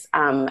was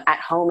at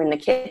home in the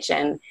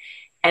kitchen,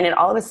 and it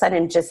all of a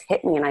sudden just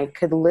hit me, and I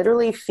could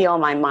literally feel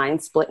my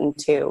mind split in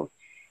two.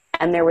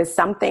 And there was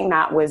something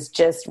that was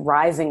just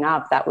rising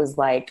up that was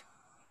like,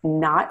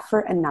 not for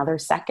another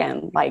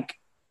second, like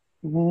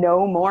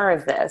no more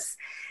of this.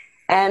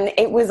 And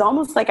it was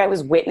almost like I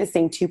was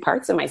witnessing two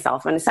parts of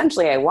myself. And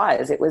essentially I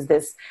was. It was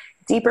this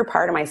deeper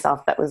part of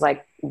myself that was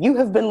like, you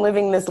have been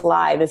living this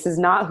lie. This is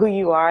not who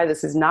you are.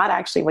 This is not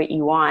actually what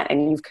you want.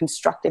 And you've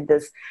constructed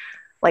this,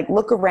 like,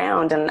 look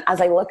around. And as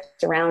I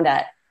looked around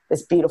at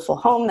this beautiful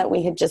home that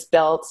we had just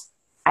built,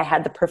 I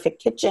had the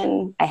perfect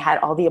kitchen. I had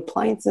all the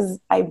appliances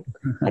I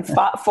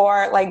fought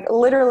for. Like,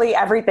 literally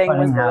everything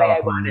was the way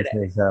I wanted it.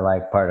 Appliances are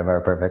like part of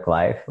our perfect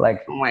life.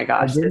 Like, oh my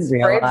gosh, I didn't this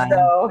fridge realize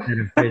though. that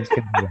a fridge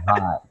can be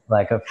hot.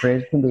 Like, a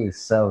fridge can be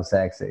so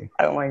sexy.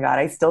 Oh my God,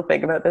 I still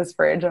think about this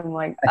fridge. I'm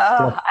like,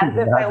 oh, as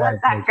if I let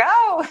that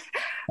go.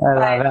 I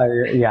love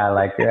how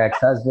like your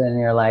ex-husband,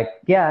 you're like,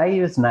 yeah,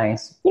 he was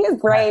nice. He was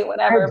great,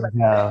 whatever. But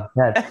no,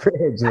 that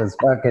fridge was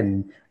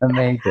fucking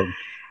amazing.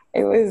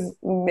 It was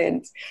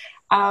mint.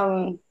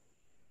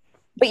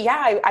 But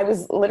yeah, I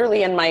was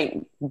literally in my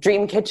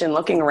dream kitchen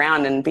looking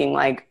around and being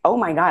like, oh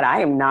my God, I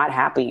am not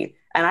happy.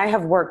 And I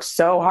have worked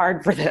so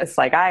hard for this.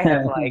 Like, I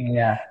have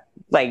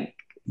like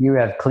you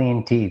have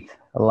clean teeth,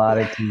 a lot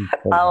of teeth.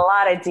 A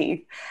lot of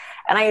teeth.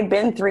 And I had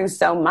been through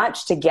so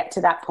much to get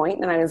to that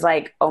point. And I was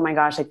like, oh my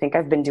gosh, I think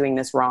I've been doing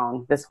this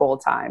wrong this whole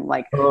time.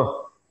 Like,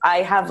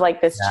 I have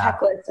like this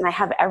checklist and I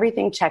have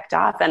everything checked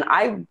off, and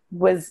I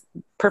was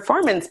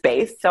performance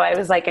based. So I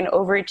was like an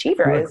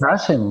overachiever. You were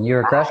crushing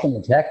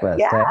the checklist.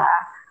 Yeah. Right?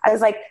 I was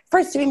like,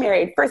 first to be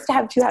married, first to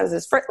have two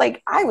houses, first,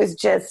 like, I was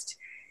just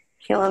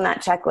killing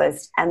that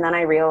checklist. And then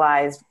I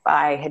realized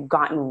I had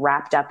gotten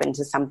wrapped up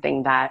into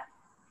something that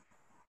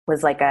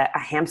was like a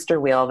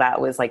hamster wheel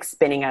that was like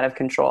spinning out of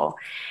control.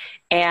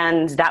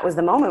 And that was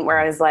the moment where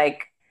I was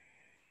like,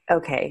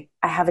 okay,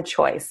 I have a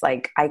choice.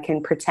 Like, I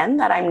can pretend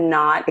that I'm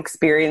not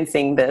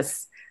experiencing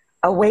this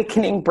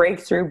awakening,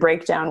 breakthrough,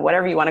 breakdown,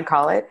 whatever you want to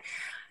call it,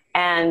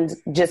 and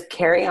just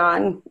carry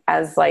on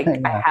as like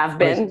I have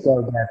been. Let's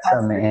go get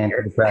some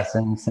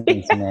antidepressants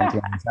and some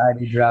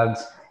anti-anxiety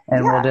drugs,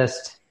 and we'll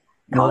just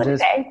what is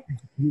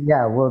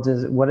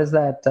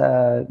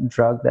that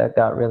drug that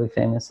got really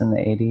famous in the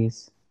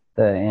 80s?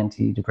 The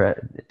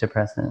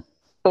antidepressant.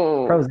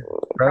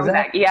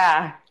 Prozac?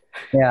 Yeah.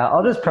 Yeah,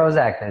 I'll just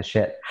Prozac this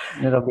shit.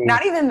 It'll be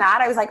not even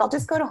that. I was like, I'll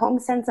just go to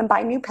HomeSense and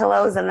buy new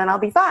pillows, and then I'll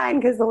be fine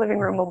because the living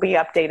room will be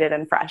updated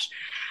and fresh.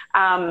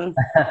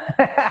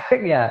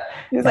 Yeah.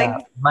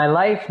 Like, my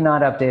life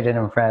not updated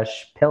and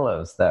fresh,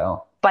 pillows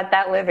though. But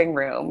that living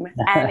room,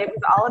 and it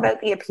was all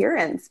about the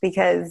appearance,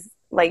 because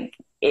like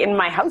in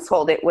my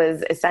household, it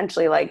was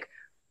essentially like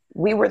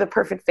we were the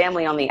perfect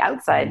family on the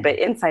outside, but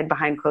inside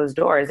behind closed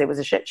doors, it was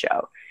a shit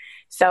show.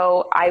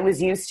 So I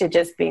was used to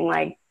just being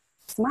like,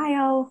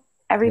 smile.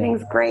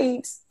 Everything's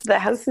great. The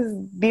house is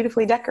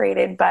beautifully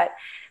decorated, but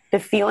the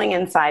feeling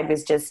inside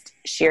was just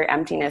sheer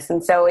emptiness.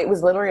 And so it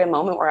was literally a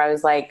moment where I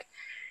was like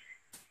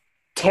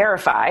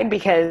terrified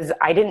because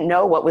I didn't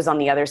know what was on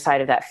the other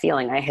side of that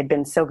feeling. I had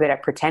been so good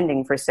at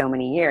pretending for so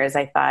many years.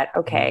 I thought,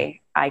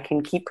 okay, I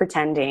can keep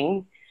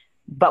pretending,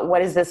 but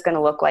what is this going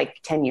to look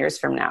like 10 years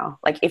from now?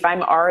 Like, if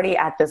I'm already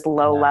at this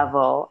low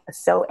level,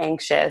 so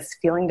anxious,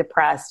 feeling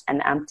depressed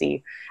and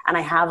empty, and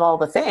I have all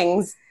the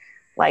things,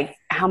 like,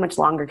 how much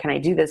longer can I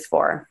do this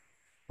for?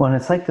 Well,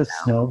 it's like the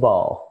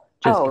snowball,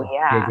 just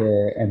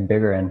bigger and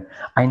bigger. And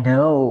I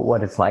know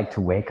what it's like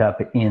to wake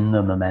up in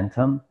the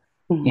momentum,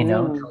 you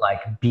know, to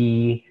like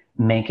be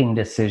making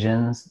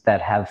decisions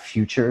that have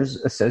futures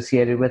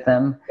associated with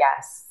them.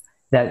 Yes.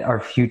 That are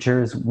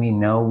futures we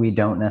know we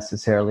don't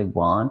necessarily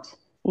want.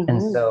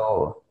 And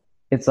so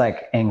it's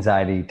like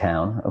anxiety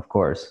town, of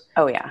course.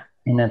 Oh, yeah.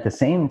 And at the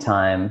same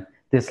time,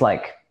 this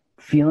like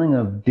feeling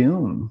of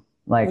doom.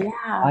 Like,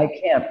 I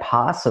can't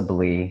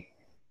possibly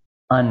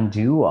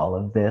undo all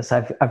of this.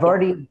 I've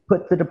already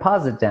put the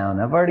deposit down.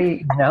 I've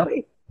already,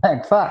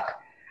 like, fuck.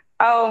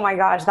 Oh my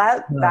gosh,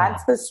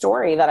 that's the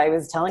story that I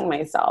was telling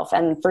myself.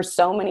 And for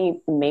so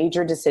many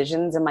major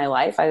decisions in my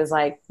life, I was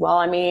like, well,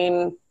 I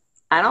mean,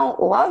 I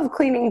don't love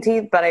cleaning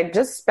teeth, but I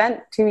just spent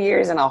 2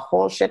 years and a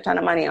whole shit ton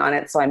of money on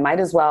it. So I might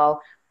as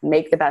well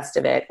make the best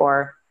of it.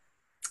 Or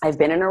I've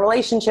been in a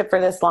relationship for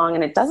this long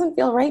and it doesn't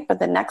feel right. But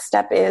the next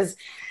step is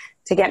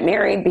to get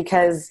married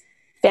because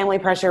family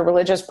pressure,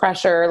 religious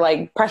pressure,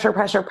 like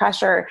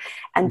pressure,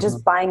 and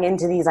just buying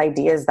into these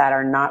ideas that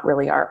are not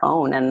really our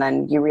own. And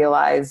then you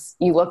realize,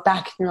 you look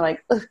back and you're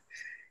like, ugh,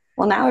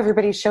 well, now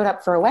everybody showed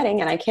up for a wedding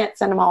and I can't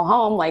send them all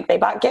home. Like they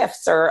bought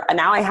gifts, or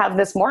now I have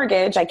this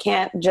mortgage. I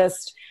can't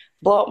just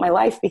blow up my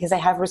life because I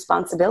have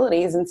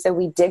responsibilities. And so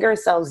we dig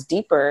ourselves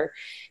deeper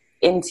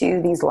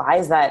into these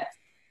lies that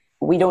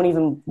we don't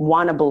even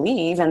want to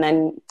believe. And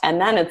then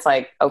it's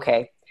like,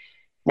 okay,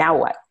 now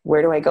what?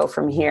 Where do I go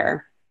from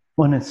here?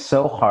 When it's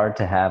so hard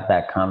to have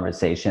that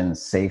conversation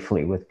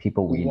safely with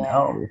people we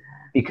know,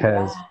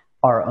 because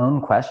our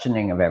own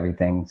questioning of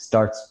everything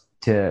starts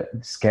to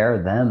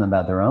scare them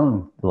about their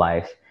own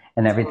life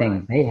and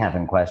everything they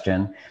haven't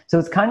questioned. So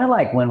it's kind of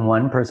like when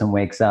one person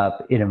wakes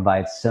up, it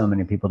invites so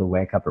many people to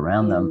wake up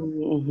around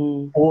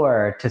them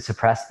or to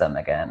suppress them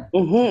again.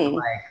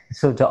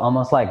 So to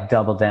almost like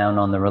double down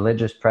on the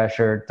religious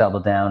pressure, double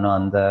down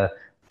on the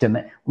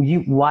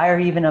why are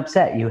you even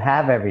upset? You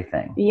have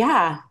everything.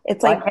 Yeah.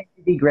 It's why like, can't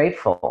you be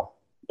grateful?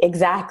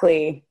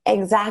 Exactly.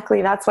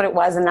 That's what it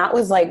was. And that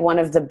was like one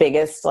of the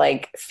biggest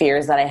like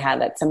fears that I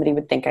had, that somebody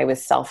would think I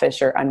was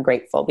selfish or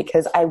ungrateful,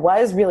 because I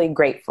was really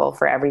grateful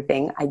for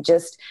everything. I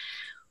just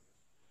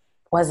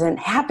wasn't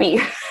happy.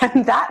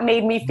 And that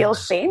made me feel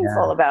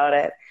shameful about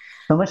it.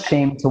 So much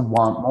shame to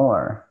want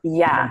more.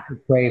 Yeah. To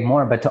crave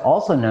more, but to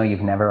also know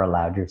you've never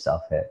allowed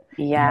yourself it.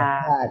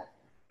 Yeah.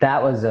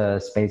 That was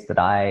a space that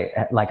I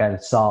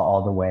saw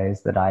all the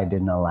ways that I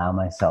didn't allow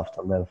myself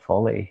to live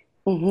fully.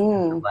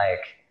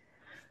 Like,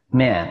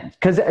 man,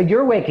 because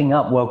your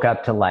woke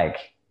up to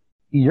like,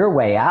 your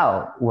way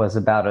out was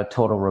about a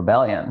total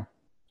rebellion.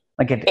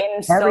 Like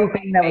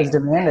everything that was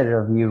demanded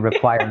of you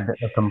required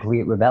a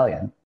complete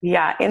rebellion.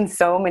 Yeah, in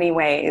so many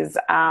ways.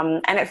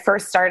 And it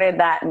first started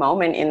that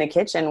moment in the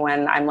kitchen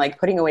when I'm like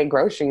putting away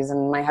groceries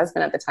and my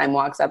husband at the time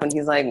walks up and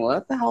he's like,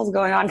 what the hell's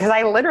going on? Because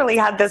I literally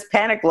had this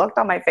panic look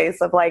on my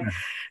face of like,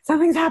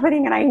 something's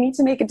happening and I need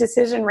to make a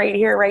decision right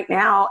here, right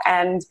now.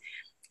 And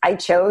I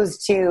chose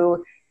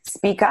to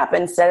speak up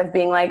instead of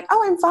being like,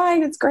 oh, I'm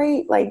fine, it's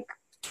great, like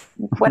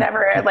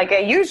whatever, like I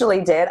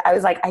usually did. I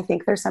was like, I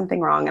think there's something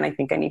wrong and I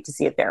think I need to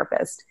see a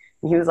therapist.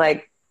 And he was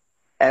like,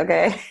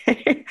 okay.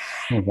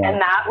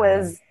 And that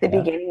was the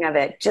beginning of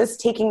it. Just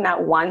taking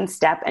that one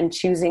step and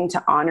choosing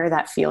to honor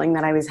that feeling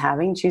that I was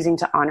having, choosing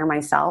to honor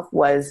myself,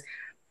 was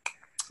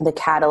the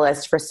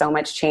catalyst for so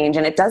much change.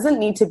 And it doesn't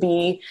need to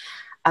be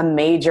a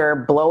major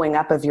blowing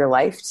up of your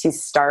life to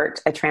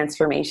start a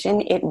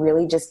transformation. It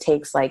really just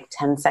takes like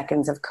 10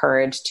 seconds of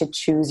courage to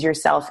choose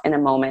yourself in a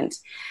moment,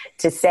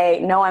 to say,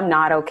 no, I'm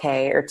not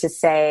okay. Or to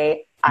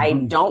say, I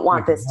don't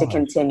want this to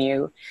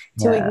continue,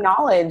 to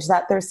acknowledge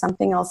that there's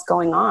something else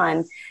going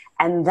on.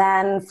 And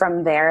then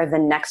from there, the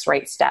next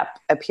right step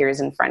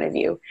appears in front of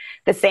you.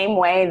 The same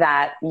way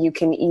that you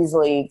can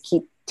easily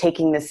keep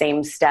taking the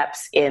same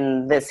steps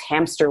in this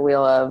hamster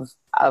wheel of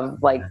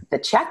like the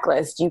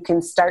checklist, you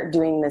can start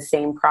doing the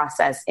same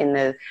process in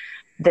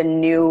the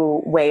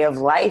new way of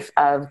life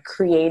of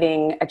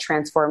creating a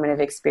transformative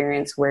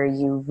experience where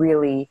you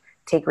really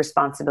take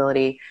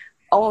responsibility,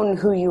 own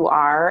who you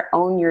are,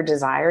 own your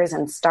desires,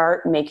 and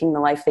start making the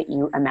life that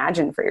you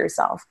imagine for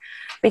yourself.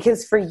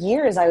 Because for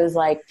years I was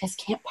like, this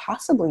can't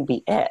possibly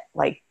be it.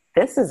 Like,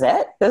 this is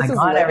it. This is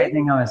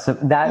everything I was.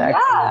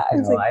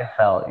 I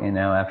felt,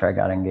 after I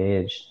got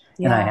engaged,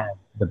 and I had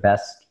the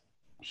best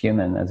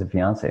human as a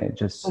fiance,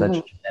 just such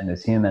a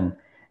tremendous human.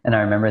 And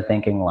I remember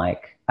thinking,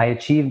 like, I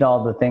achieved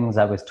all the things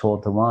I was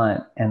told to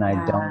want, and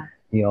I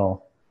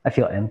feel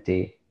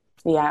empty.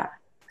 Yeah.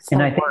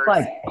 And I think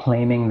like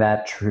claiming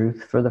that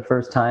truth for the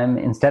first time,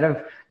 instead of,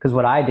 because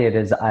what I did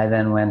is I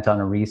then went on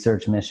a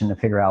research mission to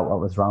figure out what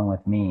was wrong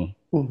with me.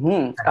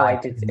 I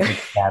didn't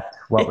accept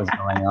what was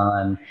going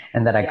on,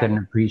 and that I couldn't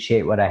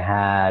appreciate what I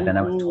had. And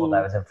I was told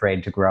I was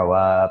afraid to grow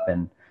up,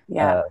 and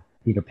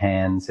Peter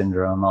Pan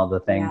syndrome, all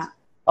the things,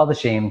 all the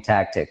shame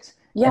tactics.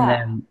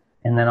 And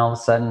then all of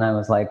a sudden I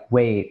was like,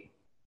 wait,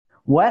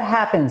 what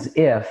happens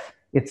if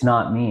it's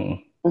not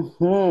me?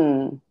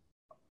 And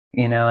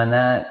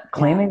that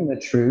claiming the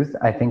truth,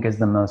 I think, is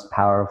the most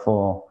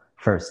powerful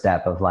first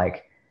step of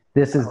like,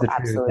 this is the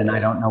truth and I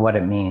don't know what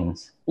it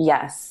means.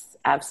 Yes,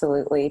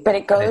 absolutely. But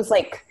it goes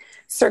like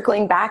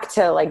circling back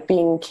to like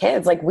being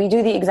kids, like we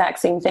do the exact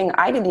same thing.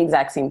 I did the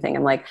exact same thing.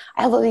 I'm like,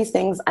 I have all these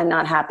things. I'm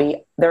not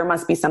happy. There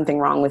must be something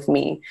wrong with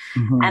me.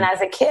 And as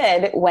a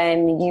kid,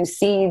 when you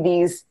see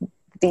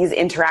these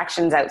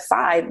interactions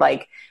outside,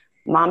 like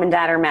mom and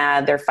dad are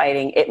mad, they're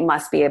fighting, it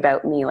must be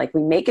about me. Like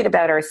we make it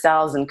about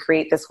ourselves and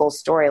create this whole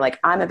story. Like,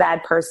 I'm a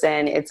bad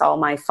person. It's all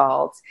my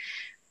fault.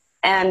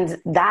 And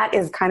that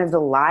is kind of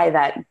the lie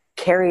that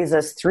carries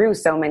us through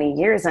so many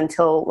years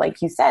until,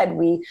 like you said,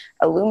 we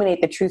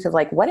illuminate the truth of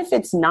like, what if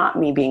it's not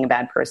me being a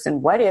bad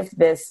person? What if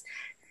this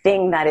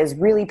thing that is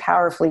really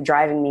powerfully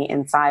driving me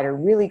inside or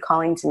really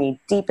calling to me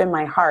deep in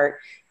my heart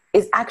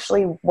is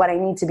actually what I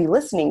need to be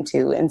listening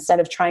to instead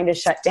of trying to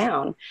shut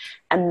down?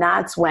 And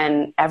that's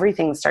when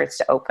everything starts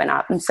to open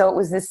up. And so it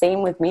was the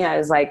same with me. I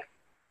was like,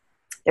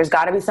 there's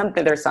got to be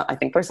something. I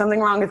think there's something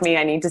wrong with me.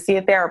 I need to see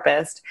a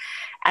therapist.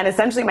 And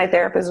essentially my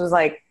therapist was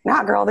like,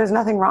 nah, girl, there's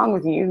nothing wrong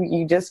with you.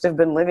 You just have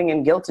been living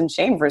in guilt and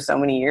shame for so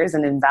many years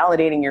and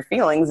invalidating your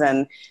feelings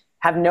and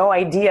have no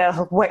idea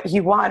what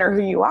you want or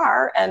who you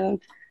are, and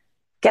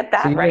get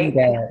that so right.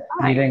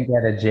 You didn't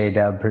get a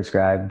J-Dub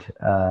prescribed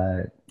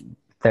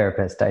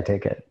therapist, I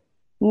take it.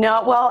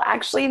 No, well,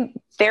 actually,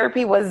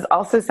 therapy was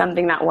also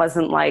something that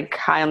wasn't like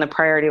high on the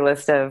priority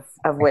list of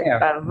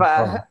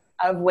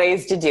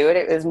ways to do it.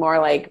 It was more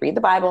like read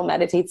the Bible,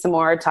 meditate some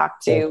more,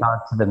 talk to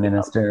the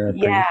minister.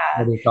 Yeah.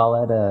 What do you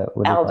call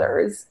it?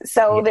 Elders.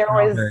 So there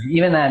was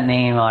even that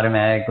name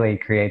automatically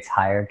creates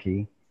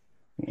hierarchy.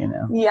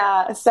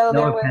 Yeah. So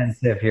no offense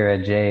if you're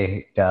a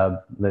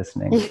J-Dub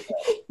listening.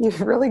 You're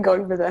really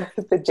going for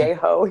the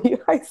J-Ho.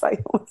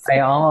 I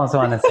almost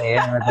want to say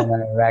it, but then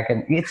I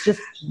reckon it's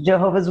just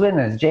Jehovah's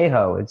Witness,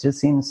 J-Ho. It just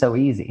seems so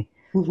easy.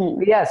 Mm-hmm.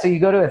 But yeah, so you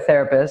go to a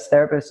therapist.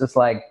 Therapist is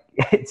like,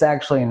 it's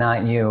actually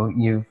not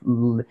you.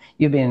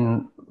 You've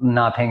been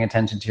not paying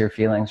attention to your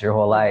feelings your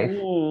whole life.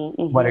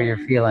 Mm-hmm. What are your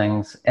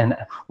feelings? And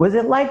was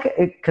it like,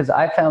 because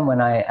I found when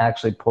I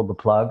actually pulled the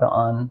plug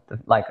on,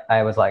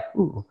 I was like,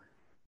 ooh,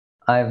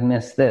 I've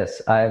missed this.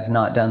 I've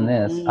not done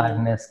this. Mm-hmm. I've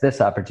missed this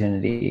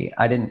opportunity.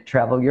 I didn't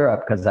travel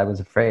Europe because I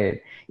was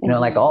afraid.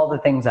 Like all the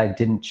things I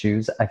didn't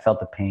choose, I felt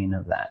the pain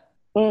of that.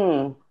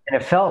 Mm.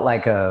 And it felt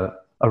like a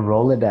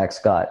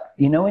Rolodex got,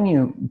 when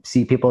you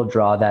see people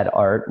draw that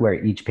art where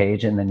each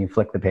page and then you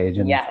flick the page.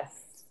 And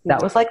yes.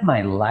 That was like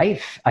my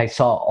life. I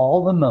saw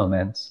all the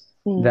moments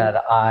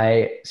that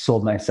I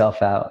sold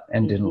myself out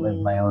and didn't live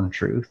my own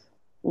truth.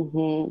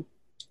 Mm-hmm.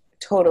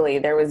 Totally.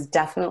 There was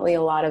definitely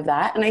a lot of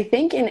that. And I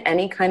think in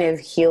any kind of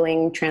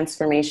healing,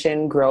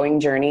 transformation,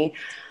 growing journey,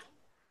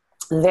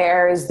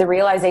 there's the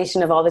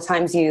realization of all the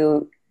times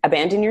you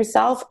abandon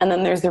yourself. And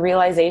then there's the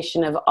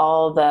realization of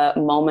all the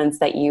moments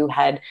that you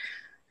had,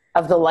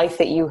 of the life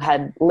that you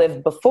had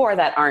lived before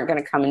that aren't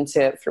going to come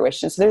into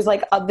fruition. So there's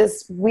like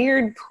this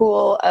weird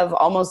pool of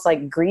almost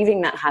like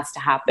grieving that has to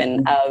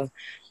happen of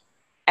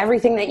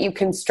everything that you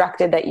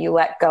constructed, that you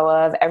let go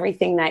of,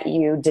 everything that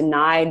you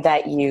denied,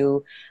 that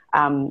you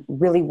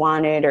really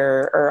wanted,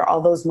 or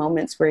all those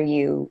moments where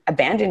you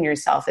abandon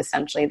yourself.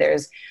 Essentially,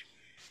 there's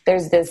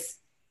this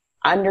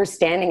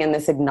understanding and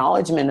this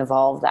acknowledgement of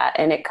all of that.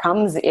 And it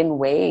comes in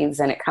waves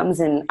and it comes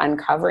in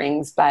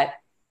uncoverings. But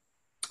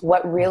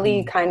what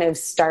really kind of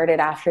started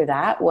after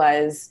that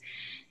was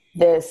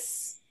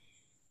this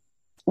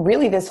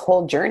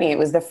whole journey. It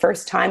was the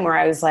first time where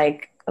I was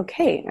like,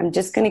 okay, I'm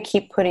just going to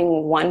keep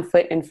putting one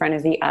foot in front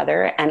of the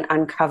other and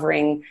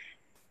uncovering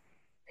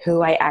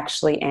who I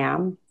actually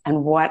am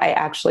and what I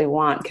actually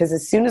want. Because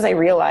as soon as I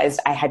realized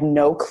I had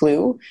no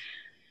clue,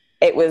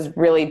 it was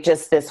really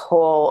just this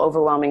whole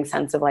overwhelming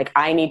sense of like,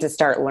 I need to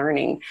start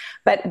learning.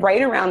 But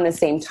right around the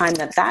same time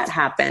that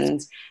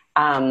happened,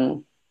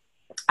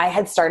 I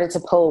had started to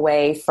pull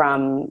away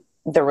from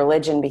the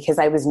religion because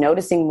I was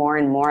noticing more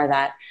and more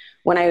that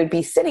when I would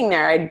be sitting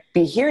there, I'd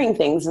be hearing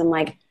things and I'm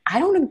like, I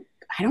don't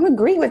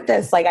agree with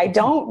this. Like,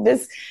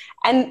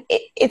 and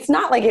it's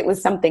not like it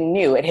was something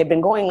new. It had been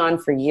going on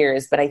for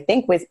years, but I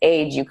think with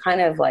age, you kind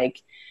of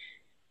like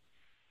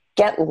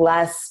get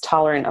less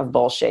tolerant of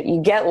bullshit. You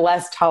get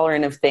less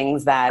tolerant of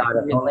things that...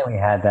 God, if only we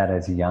had that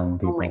as young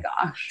people. Oh my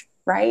gosh.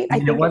 Right? I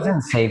think it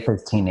wasn't safe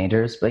as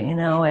teenagers, but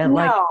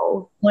like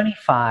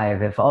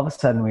 25, if all of a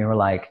sudden we were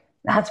like,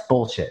 that's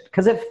bullshit.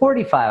 Because at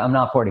 45, I'm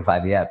not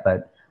 45 yet,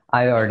 but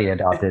I already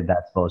adopted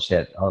that's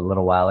bullshit a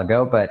little while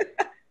ago. But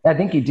I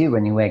think you do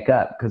when you wake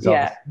up. Because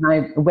when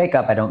I wake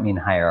up, I don't mean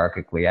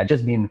hierarchically. I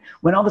just mean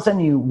when all of a sudden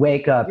you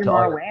wake up You're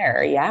more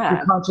aware,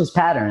 your conscious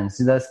patterns,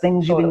 those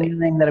things you've been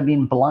doing that have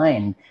been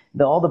blind,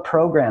 all the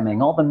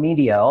programming, all the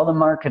media, all the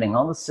marketing,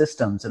 all the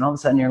systems. And all of a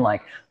sudden you're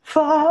like,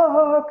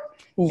 fuck.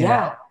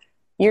 Yeah.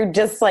 You're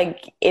just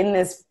like in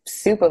this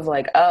soup of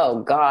like,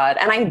 oh God.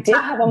 And I did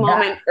have a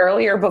moment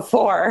earlier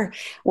before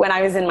when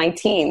I was in my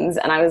teens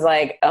and I was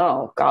like,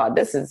 oh God,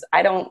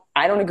 I don't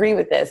agree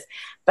with this.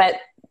 But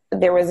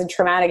there was a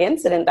traumatic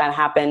incident that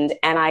happened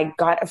and I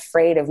got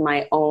afraid of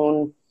my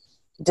own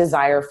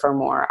desire for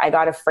more. I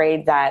got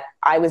afraid that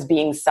I was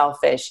being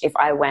selfish if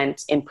I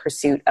went in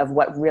pursuit of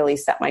what really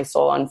set my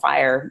soul on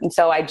fire. And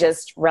so I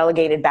just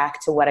relegated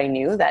back to what I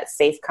knew, that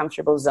safe,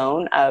 comfortable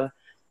zone of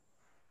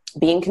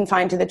being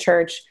confined to the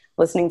church,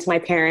 listening to my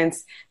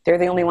parents. They're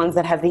the only ones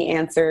that have the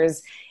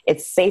answers.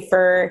 It's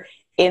safer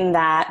in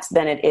that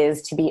than it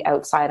is to be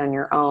outside on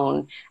your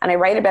own. And I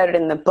write about it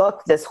in the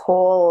book, this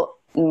whole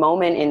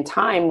moment in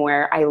time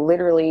where I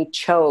literally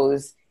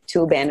chose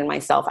to abandon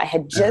myself. I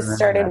had just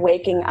started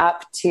waking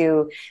up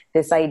to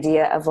this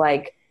idea of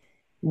like,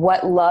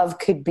 what love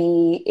could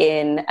be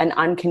in an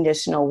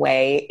unconditional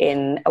way,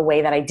 in a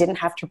way that I didn't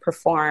have to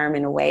perform,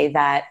 in a way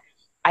that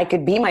I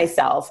could be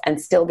myself and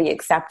still be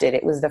accepted.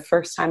 It was the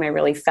first time I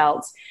really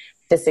felt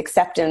this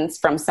acceptance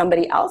from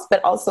somebody else,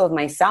 but also of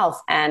myself.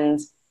 And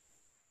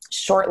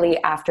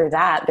shortly after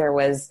that, there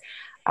was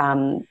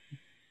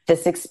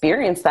this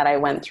experience that I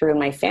went through in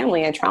my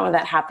family, a trauma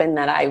that happened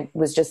that I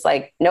was just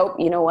like, nope,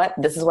 you know what?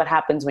 This is what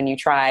happens when you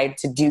try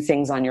to do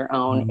things on your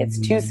own. It's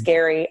too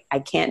scary. I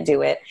can't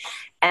do it.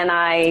 And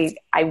I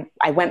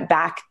went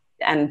back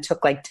and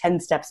took like 10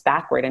 steps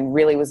backward and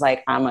really was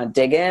like, I'm going to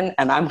dig in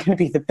and I'm going to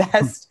be the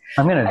best.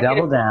 I'm going to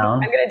double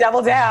down. I'm going to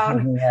double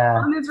down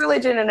on this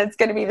religion, and it's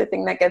going to be the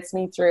thing that gets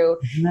me through.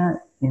 Isn't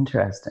that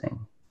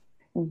interesting?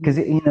 Because,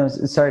 you know,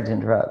 sorry to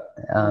interrupt.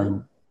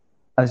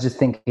 I was just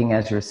thinking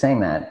as you were saying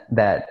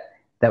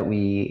that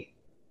we,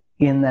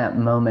 in that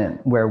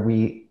moment where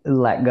we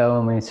let go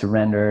and we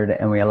surrendered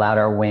and we allowed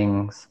our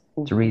wings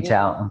to reach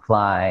out and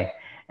fly,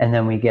 and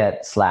then we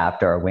get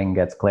slapped or our wing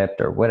gets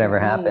clipped or whatever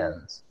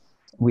happens,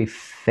 we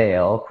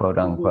fail, quote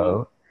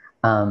unquote.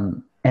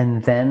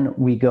 And then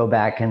we go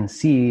back and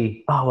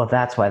see, oh, well,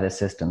 that's why the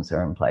systems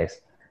are in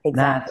place. Exactly.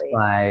 That's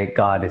why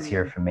God is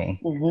here for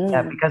me.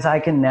 Yeah, because I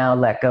can now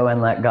let go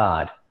and let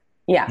God.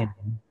 Yeah. You know?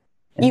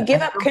 You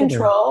give up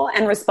control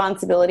and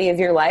responsibility of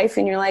your life,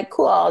 and you're like,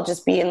 cool, I'll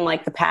just be in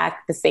like the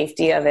pack, the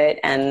safety of it.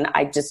 And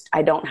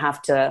I don't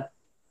have to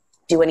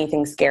do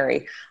anything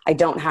scary. I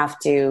don't have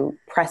to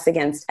press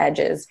against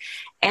edges.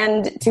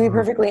 And to be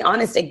perfectly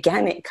honest,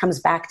 again, it comes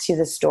back to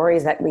the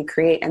stories that we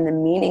create and the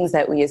meanings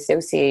that we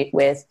associate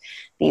with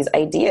these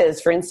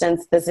ideas. For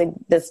instance,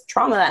 this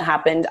trauma that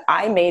happened,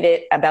 I made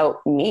it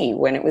about me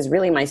when it was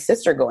really my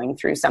sister going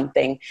through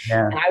something.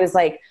 Yeah. And I was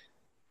like,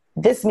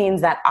 this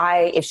means that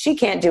if she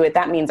can't do it,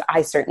 that means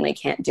I certainly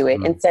can't do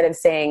it. Instead of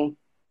saying,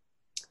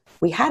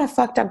 we had a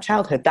fucked up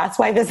childhood, that's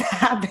why this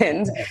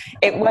happened.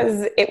 It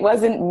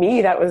wasn't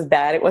me that was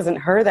bad. It wasn't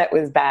her that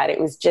was bad. It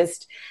was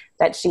just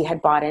that she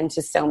had bought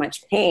into so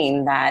much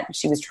pain that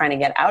she was trying to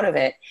get out of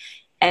it.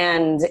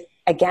 And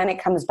again, it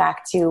comes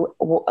back to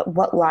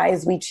what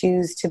lies we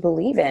choose to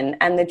believe in.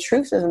 And the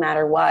truth of the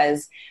matter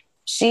was,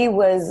 she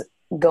was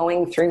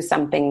going through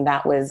something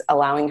that was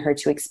allowing her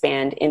to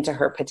expand into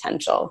her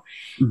potential.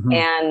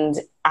 And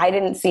I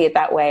didn't see it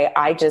that way.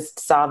 I just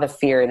saw the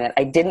fear in it.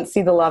 I didn't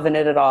see the love in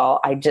it at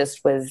all. I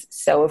just was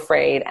so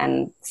afraid,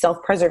 and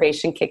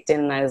self-preservation kicked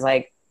in, and I was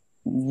like,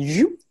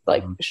 the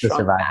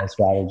survival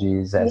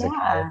strategies as a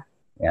kid.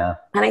 Yeah.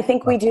 And I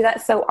think we do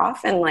that so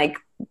often. Like,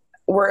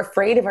 we're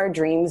afraid of our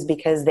dreams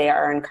because they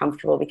are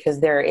uncomfortable, because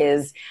there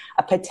is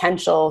a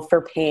potential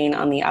for pain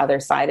on the other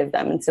side of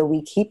them. And so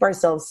we keep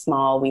ourselves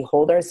small. We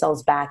hold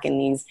ourselves back in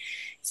these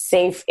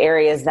safe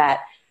areas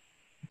that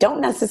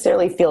don't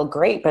necessarily feel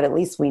great, but at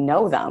least we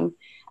know them.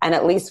 And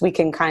at least we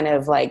can kind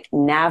of like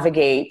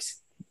navigate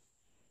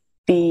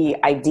the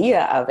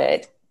idea of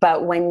it.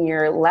 But when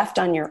you're left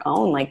on your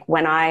own, like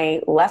when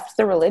I left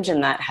the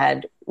religion that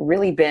had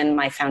really been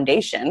my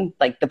foundation,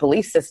 like the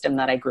belief system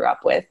that I grew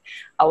up with,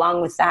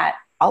 along with that,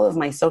 all of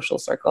my social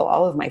circle,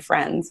 all of my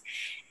friends.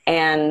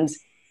 And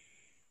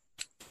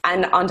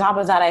on top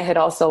of that, I had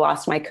also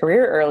lost my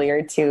career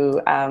earlier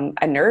to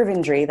a nerve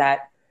injury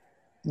that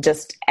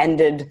just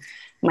ended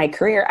my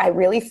career. I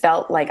really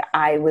felt like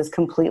I was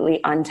completely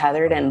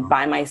untethered and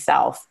by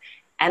myself,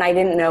 and I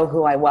didn't know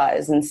who I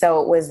was. And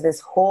so it was this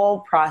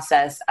whole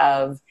process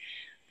of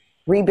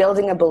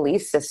rebuilding a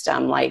belief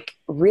system, like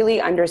really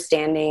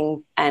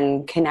understanding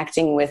and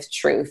connecting with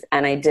truth.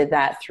 And I did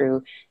that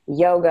through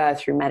yoga,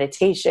 through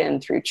meditation,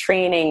 through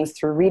trainings,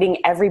 through reading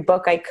every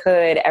book I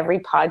could, every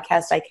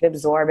podcast I could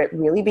absorb. It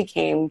really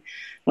became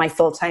my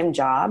full-time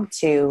job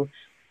to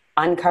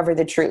uncover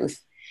the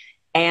truth.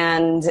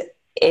 And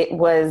it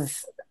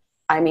was,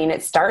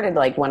 it started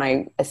like when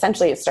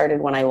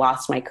I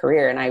lost my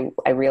career, and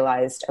I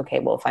realized, okay,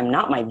 well, if I'm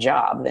not my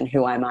job, then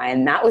who am I?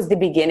 And that was the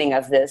beginning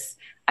of this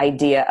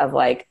idea of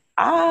like,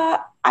 I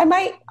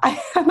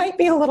might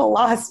be a little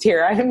lost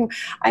here.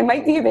 I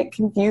might be a bit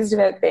confused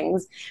about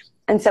things.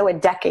 And so a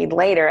decade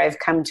later, I've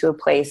come to a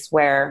place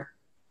where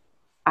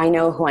I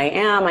know who I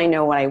am. I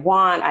know what I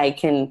want. I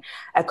can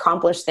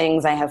accomplish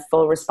things. I have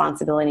full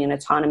responsibility and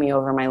autonomy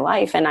over my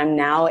life. And I'm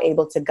now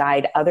able to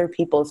guide other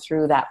people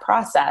through that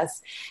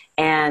process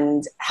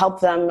and help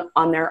them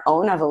on their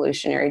own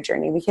evolutionary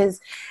journey. Because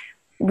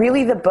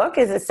really the book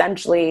is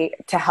essentially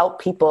to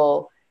help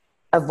people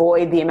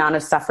avoid the amount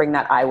of suffering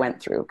that I went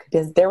through.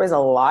 Because there was a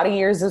lot of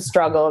years of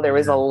struggle. There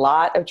was a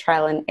lot of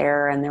trial and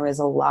error. And there was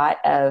a lot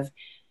of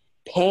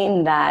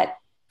pain that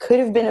could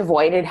have been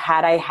avoided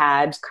had I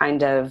had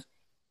kind of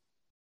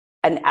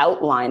an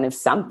outline of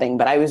something,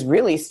 but I was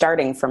really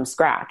starting from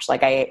scratch.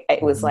 Like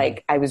it was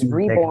like I was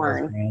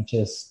reborn.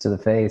 Branches to the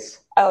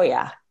face. Oh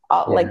yeah.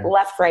 Like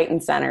left, right,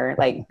 and center,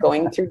 like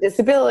going through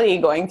disability,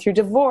 going through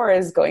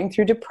divorce, going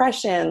through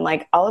depression,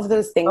 like all of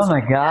those things. Oh my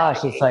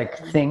gosh. It's like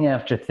thing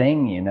after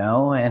thing,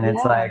 and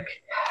it's like,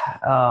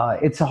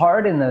 it's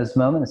hard in those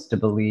moments to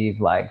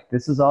believe like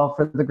this is all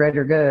for the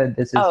greater good.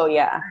 This is, oh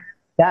yeah.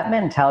 that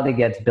mentality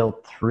gets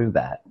built through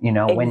that,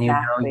 when you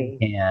know you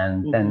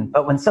can, then,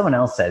 but when someone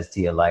else says to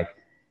you, like,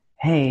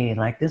 hey,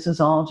 like, this is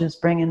all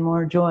just bringing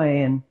more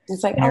joy. And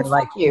it's like, and oh,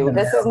 fuck you.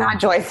 This is not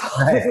joyful.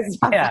 Right. This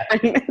is not Yeah. fun.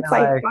 It's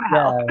like,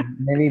 wow. Yeah,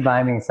 maybe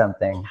buy me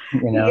something,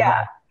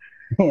 Yeah.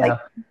 Like,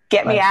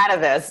 get me out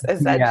of this,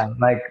 essentially. Yeah,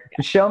 like,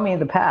 show me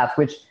the path,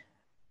 which,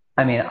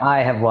 I mean, I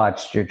have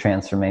watched your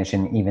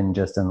transformation even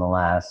just in the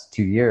last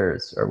 2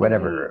 years or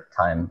whatever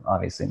time,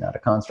 obviously not a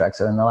construct,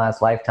 so in the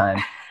last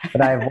lifetime.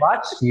 But I've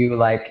watched you,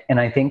 like, and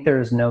I think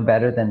there's no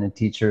better than a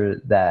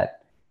teacher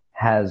that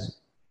has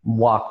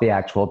walked the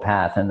actual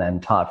path and then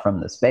taught from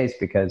the space,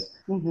 because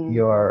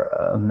you're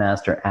a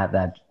master at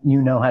that.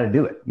 You know how to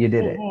do it. You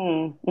did it.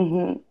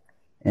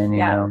 And,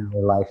 your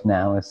life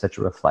now is such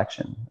a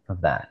reflection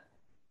of that.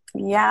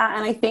 Yeah.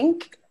 And I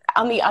think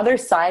on the other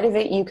side of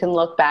it, you can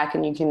look back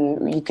and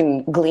you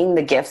can glean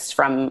the gifts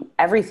from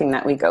everything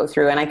that we go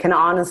through. And I can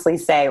honestly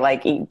say,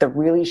 like, the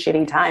really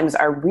shitty times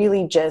are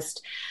really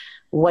just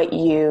what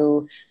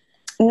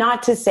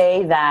not to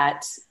say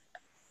that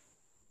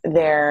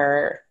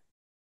they're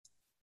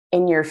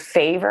in your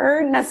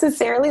favor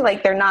necessarily,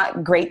 like, they're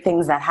not great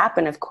things that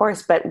happen, of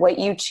course, but what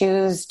you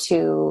choose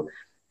to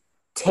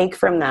take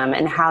from them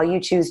and how you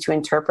choose to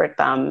interpret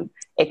them,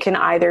 it can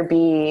either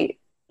be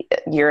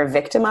you're a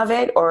victim of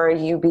it or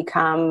you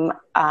become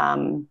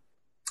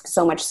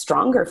so much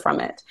stronger from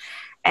it.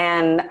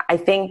 And I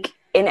think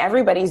in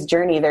everybody's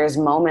journey, there's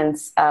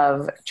moments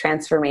of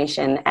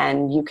transformation,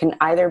 and you can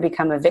either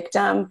become a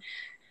victim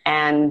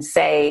and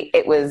say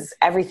it was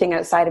everything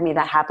outside of me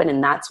that happened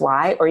and that's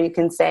why, or you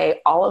can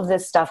say all of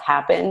this stuff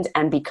happened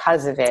and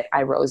because of it,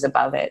 I rose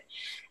above it.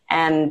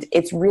 And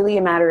it's really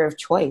a matter of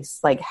choice,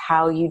 like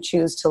how you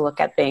choose to look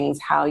at things,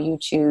 how you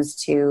choose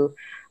to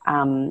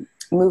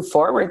move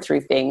forward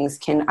through things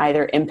can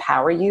either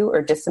empower you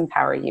or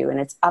disempower you. And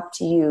it's up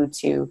to you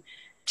to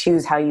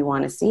choose how you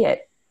want to see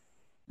it.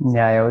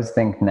 Yeah, I always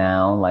think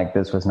now, like,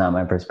 this was not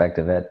my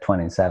perspective at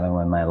 27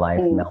 when my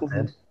life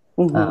melted.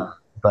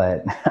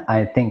 But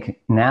I think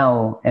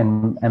now,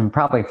 and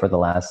probably for the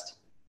last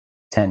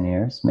 10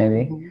 years,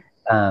 maybe,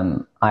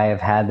 I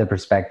have had the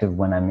perspective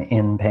when I'm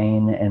in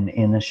pain and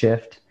in a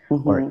shift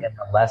or in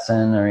a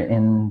lesson or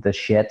in the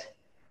shit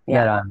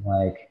that I'm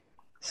like,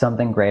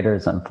 something greater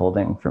is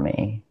unfolding for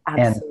me.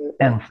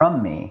 And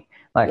from me,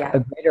 like a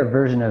greater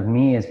version of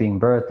me is being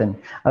birthed.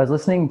 And I was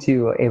listening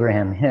to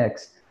Abraham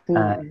Hicks.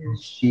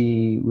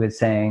 She was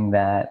saying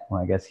that,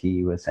 well, I guess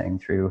he was saying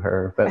through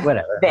her, but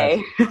whatever.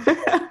 They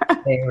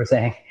were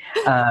saying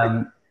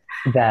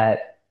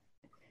that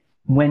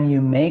when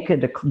you make a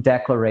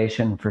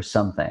declaration for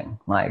something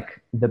like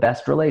the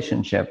best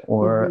relationship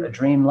or a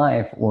dream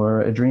life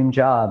or a dream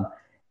job,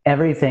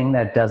 everything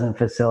that doesn't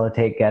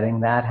facilitate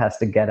getting that has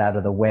to get out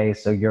of the way.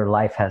 So your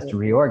life has to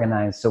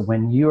reorganize. So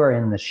when you are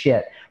in the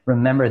shit,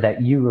 remember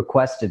that you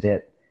requested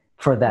it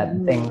for that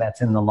thing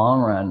that's in the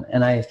long run.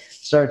 And I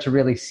start to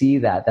really see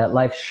that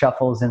life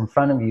shuffles in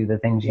front of you, the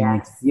things you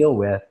need to deal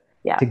with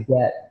to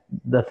get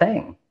the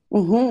thing.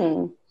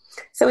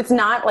 So it's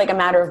not like a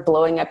matter of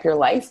blowing up your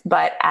life,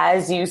 but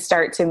as you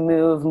start to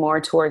move more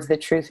towards the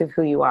truth of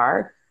who you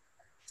are,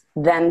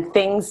 then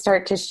things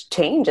start to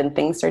change and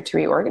things start to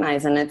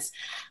reorganize. And it's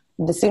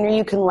the sooner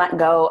you can let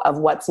go of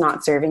what's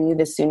not serving you,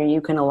 the sooner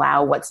you can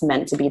allow what's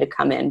meant to be to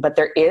come in. But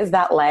there is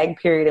that lag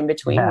period in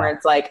between where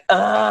it's like,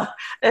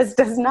 this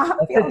does not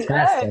feel good.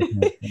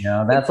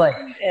 That's like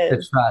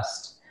the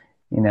trust,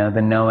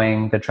 the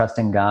knowing, the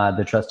trusting God,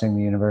 the trusting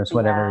the universe,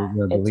 whatever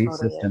your belief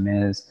system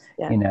is,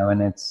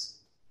 and it's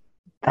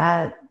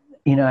that,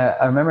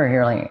 I remember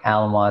hearing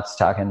Alan Watts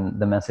talking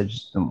the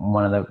message.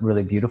 One of the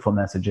really beautiful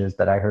messages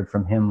that I heard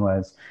from him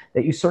was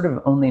that you sort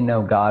of only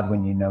know God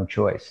when you know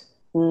choice.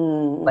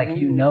 Like,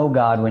 you know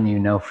God when you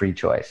know free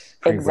choice.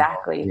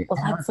 Exactly. Well,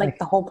 that's like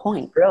the whole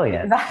point.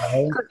 Brilliant.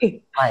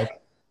 Exactly.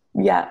 Like,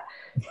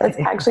 that's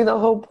actually the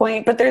whole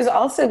point. But there's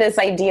also this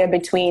idea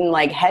between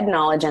like head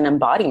knowledge and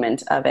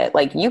embodiment of it.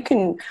 Like, you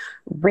can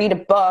read a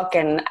book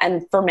and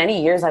for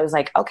many years I was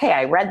like, okay,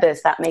 I read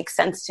this, that makes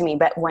sense to me.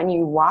 But when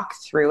you walk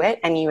through it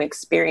and you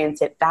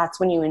experience it,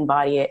 that's when you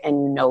embody it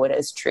and you know it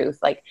as truth.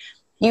 Like,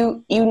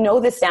 you know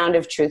the sound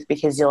of truth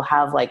because you'll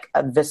have like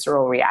a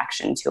visceral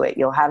reaction to it.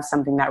 You'll have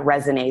something that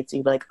resonates.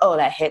 You'll be like, oh,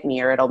 that hit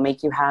me, or it'll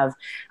make you have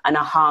an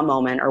aha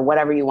moment or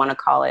whatever you want to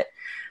call it.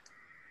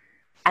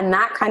 And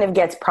that kind of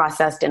gets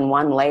processed in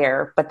one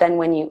layer. But then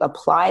when you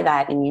apply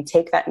that and you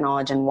take that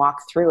knowledge and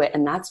walk through it,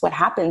 and that's what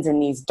happens in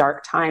these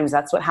dark times.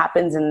 That's what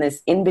happens in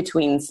this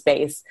in-between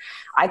space.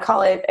 I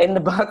call it in the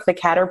book, the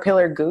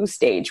caterpillar goo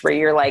stage, where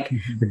you're like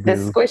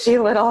this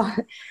squishy little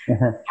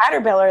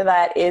caterpillar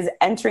that is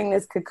entering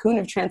this cocoon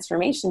of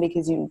transformation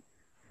because you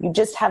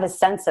just have a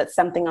sense that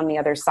something on the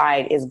other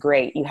side is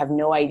great. You have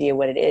no idea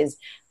what it is.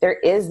 There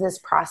is this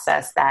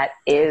process that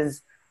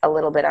is a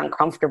little bit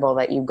uncomfortable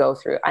that you go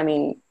through. I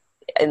mean,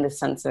 in the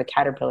sense of a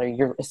caterpillar,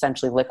 you're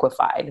essentially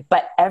liquefied,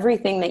 but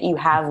everything that you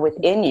have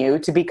within you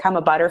to become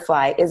a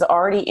butterfly is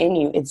already in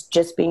you. It's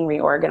just being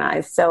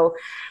reorganized. So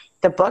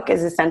the book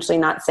is essentially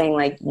not saying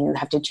like you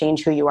have to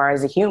change who you are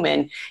as a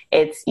human.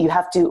 It's you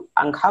have to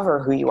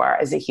uncover who you are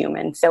as a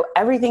human. So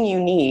everything you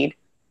need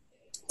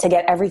to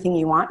get everything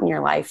you want in your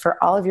life,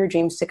 for all of your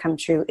dreams to come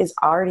true, is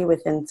already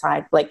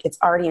inside. Like it's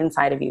already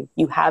inside of you.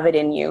 You have it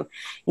in you.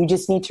 You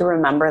just need to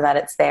remember that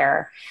it's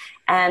there.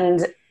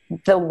 And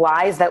the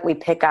lies that we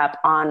pick up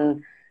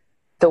on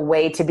the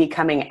way to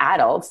becoming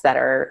adults that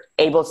are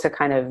able to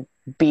kind of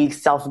be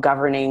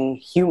self-governing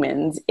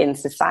humans in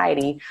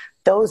society,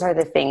 those are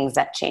the things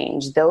that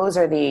change. Those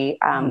are the,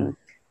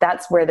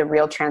 that's where the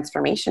real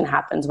transformation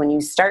happens, when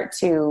you start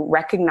to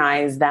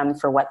recognize them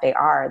for what they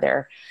are.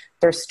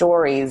 Their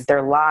stories,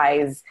 their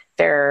lies,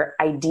 their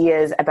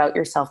ideas about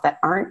yourself that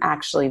aren't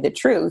actually the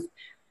truth.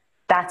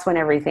 That's when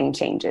everything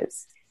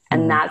changes.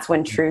 And that's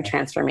when true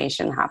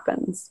transformation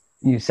happens.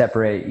 You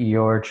separate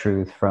your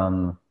truth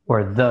from,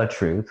 or the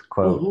truth,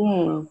 quote,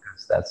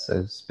 because that's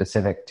so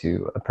specific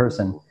to a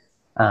person,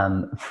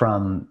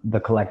 from the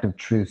collective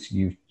truths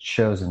you've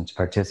chosen to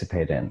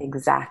participate in.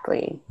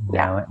 Exactly. You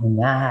know, and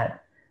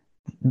that,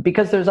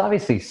 because there's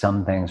obviously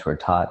some things we're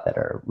taught that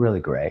are really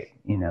great,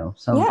 you know.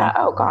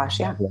 Oh gosh,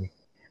 yeah.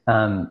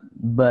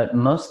 But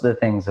most of the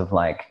things of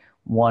like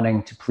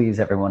wanting to please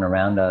everyone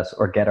around us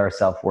or get our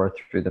self-worth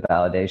through the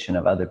validation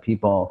of other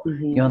people,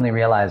 you only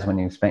realize when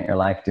you've spent your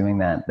life doing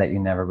that you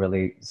never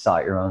really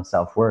sought your own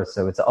self-worth.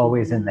 So it's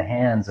always in the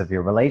hands of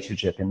your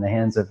relationship, in the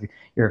hands of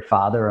your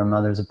father or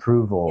mother's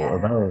approval, or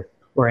both,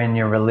 or in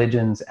your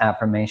religion's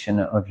affirmation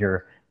of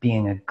your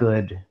being a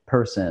good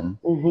person,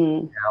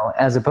 you know,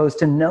 as opposed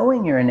to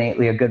knowing you're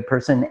innately a good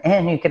person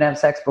and you can have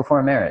sex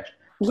before marriage,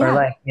 or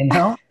like, you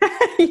know,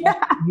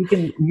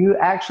 you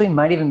actually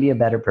might even be a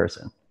better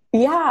person.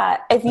 Yeah,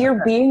 if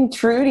you're being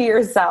true to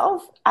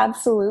yourself,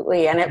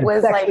 absolutely. And it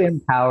was like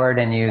empowered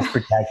and use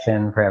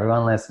protection for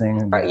everyone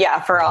listening.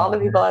 For all the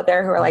people out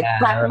there who are like,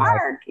 Black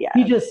Mark.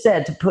 You just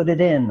said to put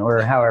it in,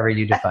 or however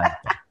you define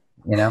it,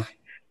 you know?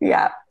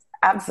 Yeah,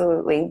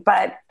 absolutely.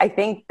 But I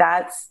think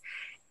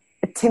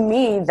to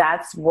me,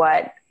 that's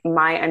what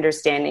my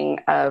understanding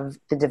of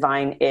the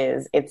divine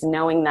is. It's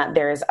knowing that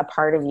there's a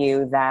part of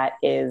you that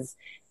is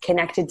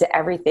connected to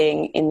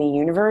everything in the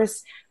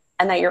universe,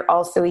 and that you're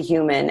also a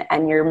human,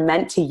 and you're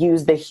meant to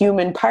use the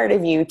human part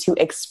of you to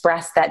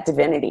express that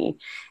divinity.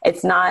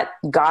 It's not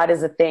God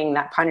is a thing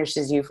that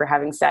punishes you for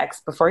having sex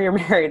before you're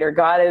married, or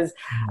God is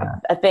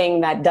a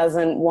thing that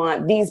doesn't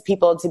want these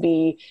people to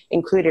be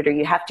included, or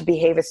you have to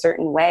behave a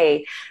certain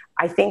way.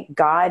 I think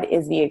God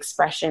is the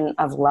expression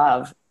of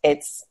love.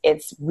 It's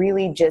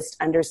really just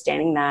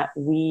understanding that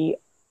we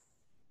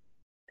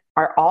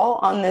are all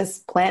on this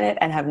planet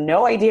and have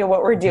no idea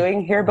what we're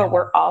doing here, but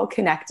we're all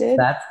connected.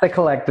 That's the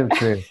collective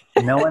truth.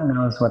 No one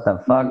knows what the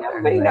fuck.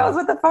 Nobody knows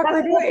what the fuck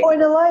they're doing. The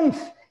point of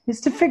life is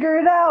to figure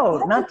it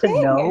out, not to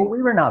know.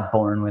 We were not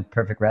born with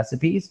perfect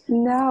recipes.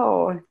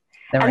 No.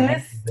 Never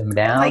handed them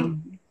down. Like,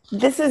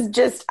 this is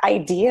just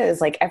ideas.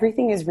 Like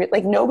everything is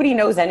like nobody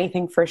knows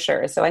anything for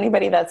sure. So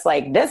anybody that's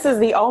like, this is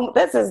it.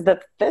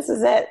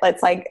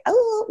 It's like,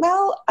 oh,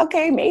 well,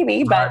 okay,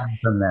 maybe, but run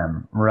from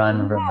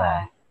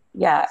them.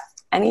 Yeah.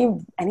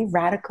 Any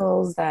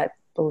radicals that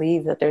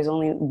believe that there's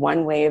only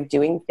one way of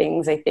doing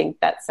things, I think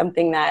that's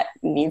something that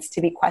needs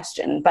to be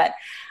questioned. But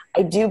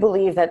I do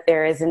believe that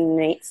there is an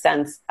innate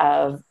sense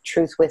of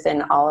truth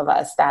within all of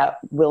us that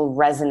will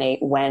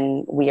resonate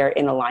when we are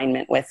in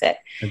alignment with it.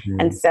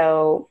 And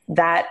so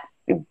that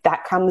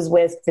comes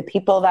with the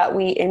people that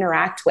we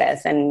interact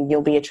with, and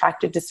you'll be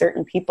attracted to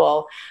certain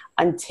people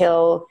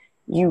until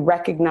you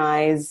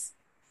recognize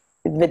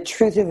the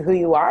truth of who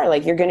you are.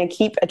 Like you're going to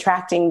keep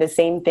attracting the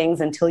same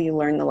things until you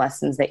learn the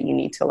lessons that you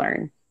need to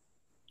learn.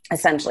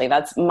 Essentially,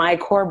 that's my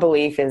core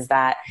belief, is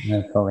that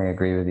I fully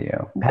agree with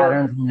you.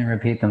 Patterns only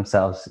repeat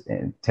themselves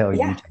until you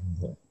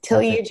change it.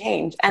 Till you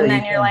change. And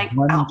then you're like,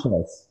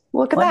 choice.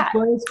 Look at that.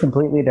 One choice,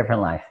 completely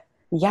different life.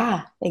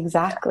 Yeah,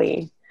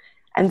 exactly.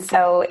 And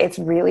so it's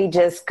really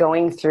just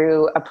going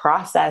through a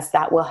process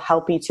that will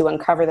help you to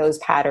uncover those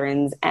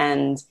patterns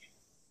and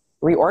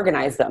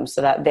reorganize them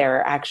so that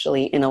they're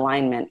actually in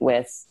alignment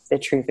with the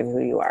truth of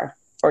who you are,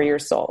 or your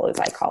soul, as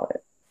I call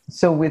it.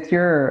 So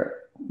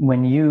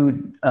when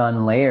you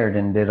unlayered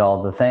and did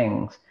all the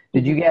things,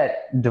 did you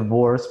get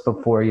divorced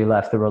before you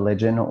left the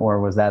religion, or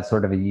was that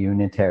sort of a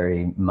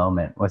unitary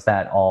moment? Was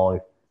that all?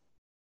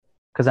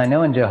 Because I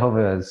know in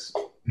Jehovah's,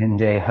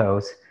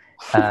 there's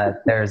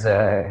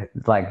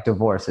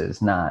divorce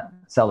is not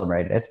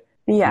celebrated.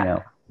 Yeah. You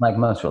know, like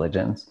most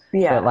religions.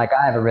 Yeah. But like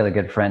I have a really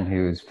good friend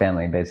whose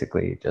family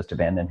basically just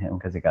abandoned him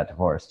because he got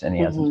divorced, and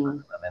he hasn't spoken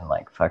to them in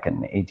like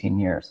fucking 18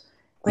 years.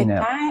 Like you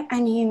know? that,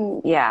 I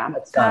mean, yeah,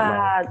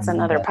 that's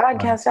another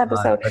podcast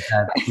episode.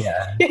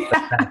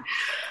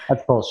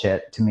 That's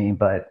bullshit to me,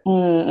 but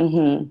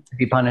to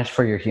be punished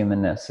for your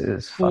humanness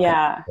is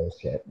fucking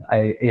bullshit.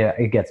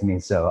 It gets me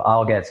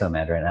I'll get so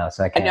mad right now.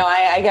 So I can't. No,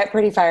 I get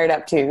pretty fired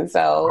up too.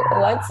 So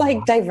let's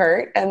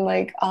divert and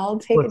I'll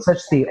take it. Such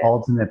the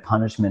ultimate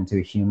punishment to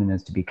a human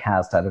is to be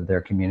cast out of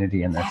their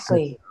community and their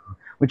system,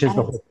 which is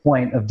the whole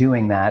point of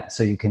doing that,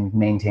 so you can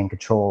maintain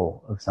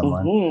control of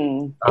someone.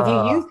 If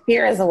you use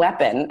fear as a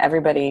weapon,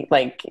 everybody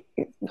don't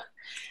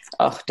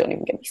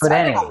even get me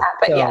started on that.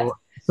 But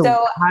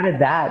So how did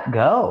that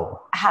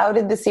go? How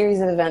did the series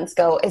of events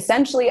go?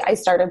 Essentially, I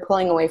started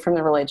pulling away from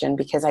the religion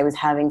because I was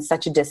having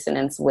such a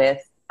dissonance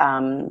with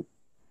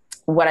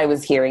what I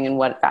was hearing, and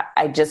what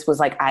I just was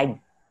like, I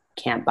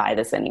can't buy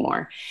this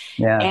anymore.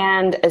 Yeah.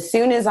 And as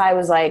soon as I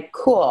was like,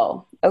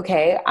 cool,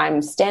 okay,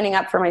 I'm standing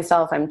up for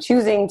myself, I'm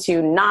choosing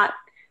to not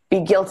be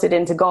guilted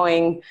into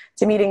going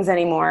to meetings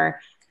anymore,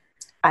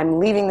 I'm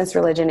leaving this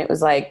religion, it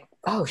was like,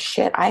 oh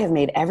shit, I have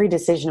made every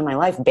decision in my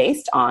life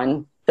based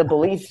on the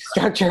belief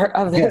structure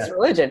of this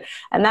religion.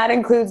 And that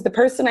includes the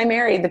person I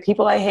married, the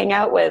people I hang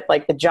out with,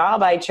 like the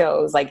job I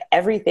chose, like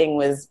everything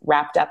was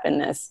wrapped up in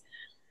this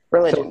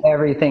religion. So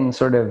everything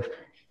sort of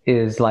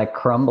is like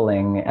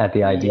crumbling at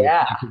the idea.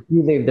 Yeah. Like if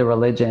you leave the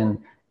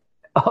religion,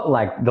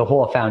 like the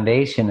whole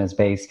foundation is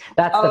based.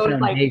 That's the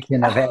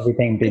foundation of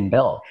everything being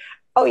built.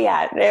 Oh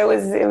yeah. It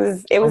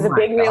was a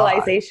big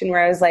realization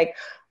where I was like,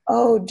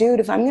 oh dude,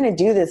 if I'm going to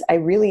do this,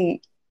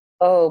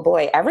 oh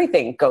boy,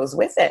 everything goes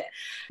with it.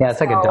 Yeah.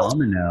 It's like a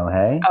domino.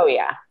 Hey. Oh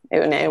yeah.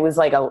 It was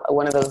like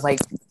one of those like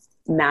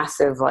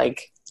massive,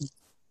 like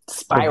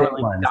spiraling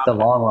the ones, the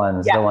long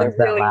ones, the ones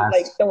that really, last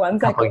like the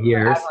ones that go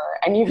years. Forever,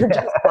 and you're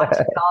just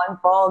watching it all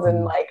unfold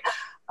and like,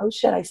 oh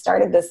shit, I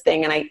started this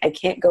thing and I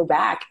can't go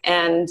back.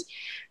 And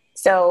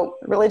so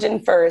religion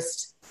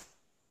first,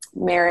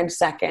 marriage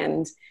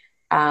second,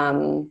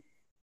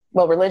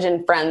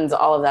 religion, friends,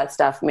 all of that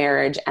stuff,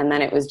 marriage. And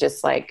then it was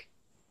just like,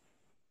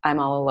 I'm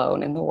all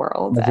alone in the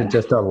world. Is it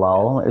just a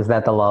lull? Is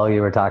that the lull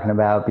you were talking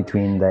about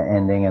between the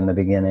ending and the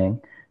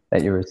beginning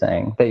that you were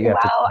saying that you have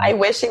I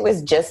wish it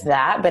was just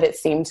that, but it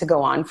seemed to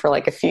go on for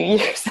like a few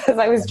years as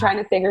I was trying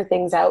to figure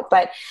things out.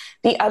 But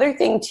the other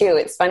thing too,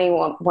 it's funny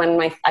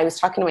when I was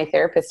talking to my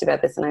therapist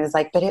about this, and I was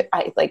like,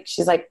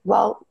 she's like,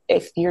 well,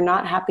 if you're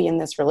not happy in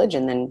this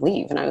religion, then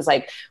leave. And I was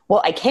like,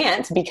 well, I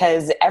can't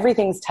because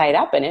everything's tied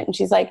up in it. And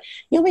she's like,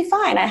 you'll be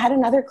fine. I had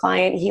another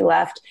client. He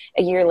left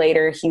a year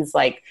later. He's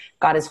like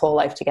got his whole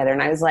life together.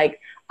 And I was like,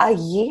 a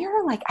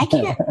year? Like I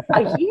can't,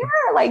 a year?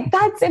 Like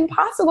that's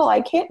impossible. I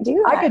can't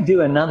do that. I could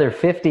do another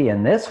 50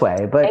 in this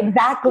way, but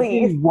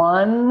exactly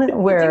one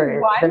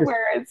where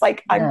it's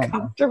like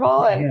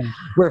uncomfortable and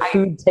where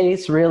food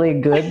tastes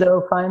really good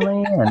though,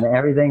 finally, and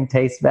everything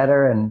tastes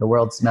better and the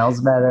world smells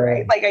better.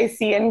 Right? Like I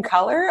see in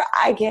color,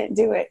 I can't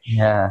do it.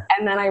 Yeah.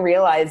 And then I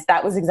realized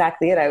that was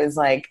exactly it. I was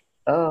like,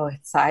 oh,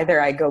 it's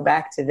either I go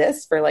back to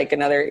this for like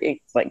another,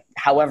 like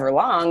however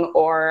long,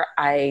 or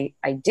I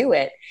do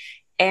it.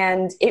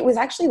 And it was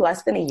actually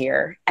less than a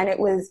year. And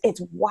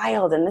it's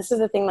wild. And this is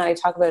the thing that I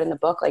talk about in the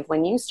book. Like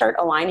when you start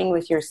aligning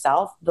with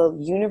yourself, the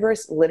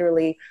universe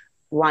literally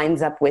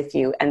lines up with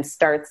you and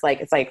starts like,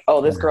 it's like, oh,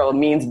 this girl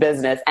means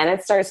business. And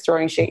it starts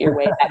throwing shit your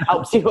way that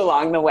helps you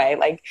along the way.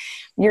 Like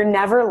you're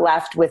never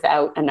left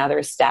without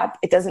another step.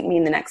 It doesn't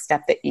mean the next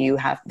step that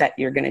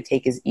you're going to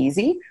take is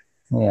easy.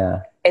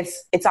 Yeah.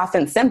 It's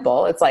often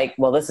simple. It's like,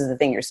 well, this is the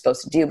thing you're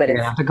supposed to do, but you're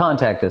going to have to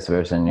contact this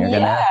person. You're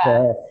going to have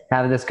to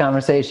have this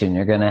conversation.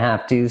 You're going to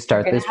have to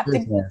start this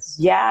business.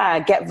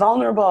 Get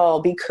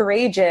vulnerable, be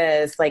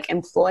courageous, like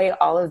employ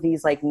all of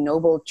these like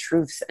noble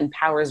truths and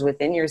powers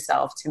within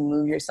yourself to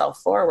move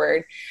yourself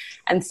forward.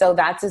 And so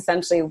that's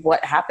essentially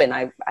what happened.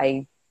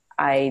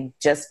 I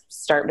just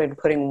started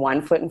putting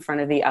one foot in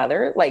front of the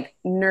other, like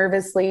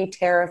nervously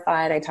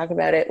terrified. I talk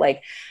about it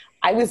like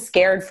I was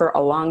scared for a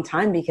long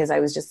time because I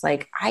was just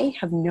like, I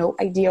have no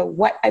idea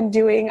what I'm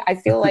doing. I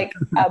feel like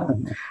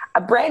a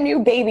brand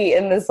new baby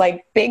in this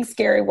like big,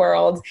 scary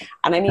world,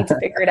 and I need to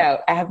figure it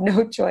out. I have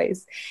no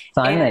choice.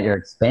 Sign that you're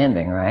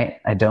expanding,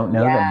 right? I don't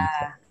know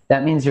that.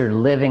 That means you're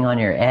living on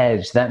your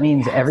edge. That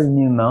means every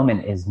new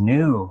moment is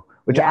new,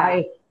 which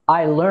I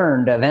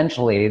learned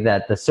eventually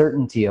that the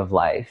certainty of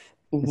life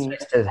is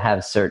just to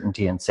have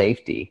certainty and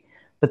safety.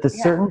 But the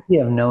certainty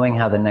of knowing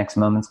how the next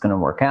moment's going to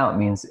work out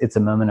means it's a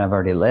moment I've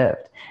already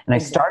lived. And I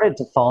started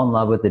to fall in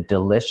love with the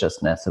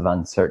deliciousness of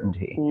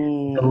uncertainty,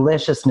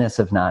 deliciousness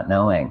of not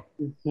knowing.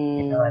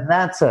 You know, and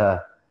that's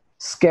a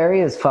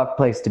scary as fuck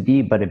place to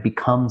be, but it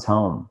becomes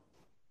home.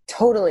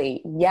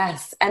 Totally.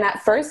 Yes. And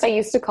at first I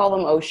used to call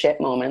them, oh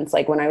shit moments.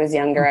 Like when I was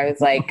younger, I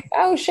was like,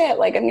 oh shit,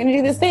 like I'm going to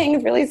do this thing.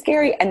 It's really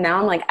scary. And now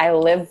I'm like, I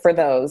live for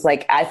those.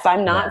 Like if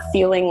I'm not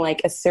feeling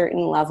like a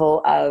certain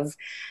level of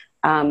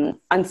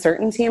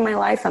uncertainty in my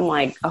life, I'm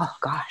like, oh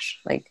gosh,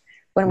 like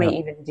what am I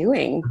even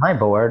doing? Am I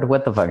bored?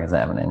 What the fuck is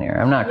happening here?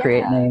 I'm not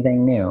creating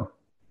anything new.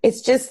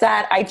 It's just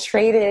that I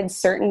traded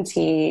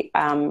certainty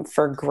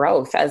for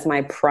growth as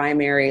my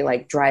primary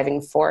like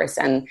driving force.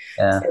 And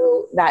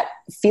so that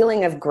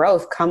feeling of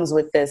growth comes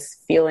with this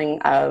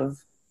feeling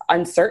of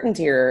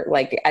uncertainty, or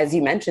like, as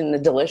you mentioned, the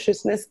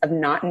deliciousness of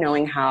not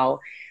knowing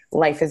how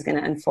life is going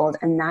to unfold.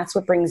 And that's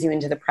what brings you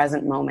into the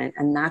present moment.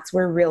 And that's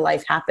where real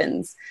life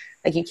happens.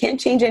 Like you can't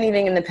change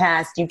anything in the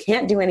past. You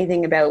can't do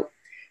anything about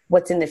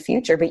what's in the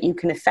future, but you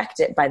can affect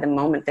it by the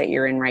moment that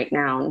you're in right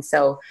now. And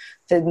so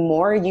the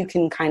more you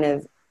can kind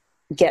of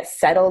get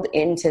settled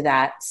into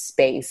that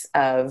space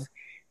of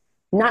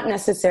not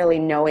necessarily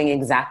knowing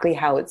exactly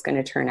how it's going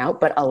to turn out,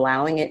 but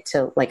allowing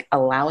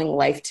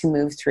life to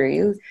move through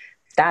you.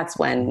 That's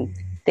when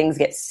things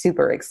get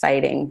super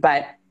exciting.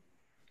 But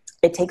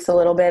it takes a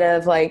little bit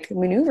of like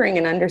maneuvering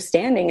and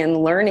understanding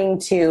and learning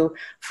to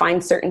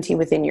find certainty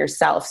within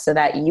yourself so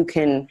that you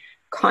can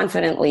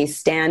confidently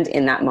stand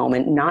in that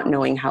moment, not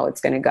knowing how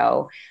it's going to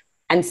go,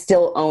 and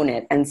still own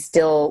it and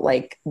still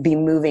like be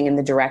moving in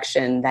the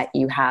direction that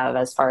you have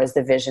as far as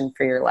the vision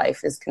for your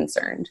life is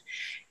concerned.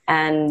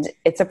 And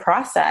it's a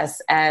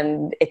process,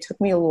 and it took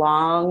me a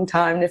long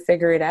time to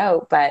figure it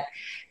out. But,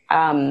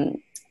 and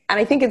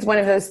I think it's one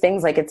of those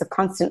things, like it's a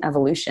constant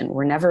evolution.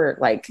 We're never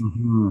like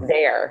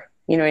there.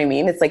 You know what I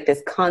mean? It's like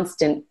this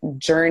constant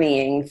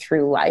journeying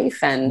through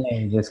life, and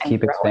you just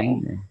keep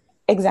expanding.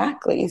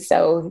 Exactly.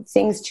 So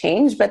things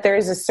change, but there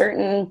is a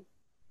certain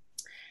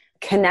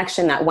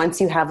connection that once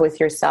you have with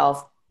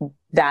yourself,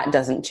 that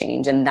doesn't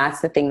change. And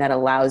that's the thing that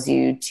allows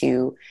you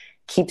to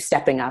keep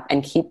stepping up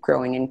and keep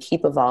growing and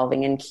keep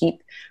evolving and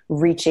keep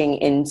reaching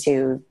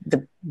into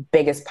the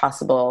biggest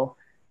possible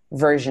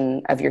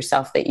version of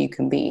yourself that you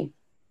can be.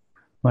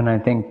 When I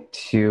think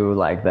to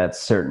like that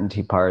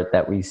certainty part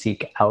that we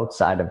seek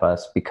outside of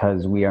us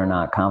because we are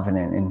not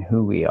confident in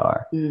who we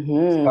are,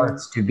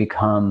 starts to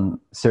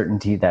become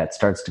certainty that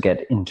starts to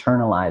get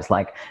internalized.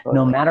 Like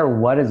no matter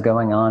what is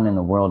going on in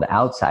the world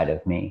outside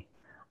of me,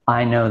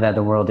 I know that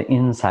the world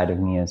inside of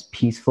me is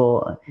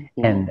peaceful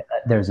and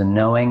there's a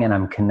knowing, and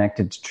I'm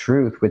connected to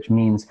truth, which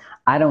means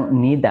I don't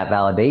need that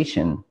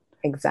validation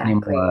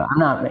anymore. I'm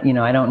not,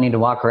 I don't need to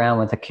walk around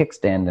with a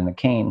kickstand and a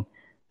cane.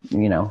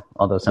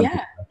 Although some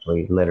people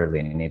actually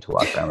literally need to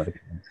walk around with a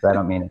cane. So I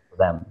don't mean it for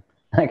them.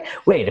 Like,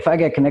 wait, if I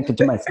get connected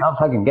to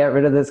myself, I can get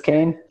rid of this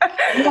cane?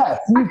 Yes,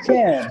 you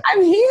can.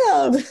 I'm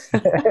healed.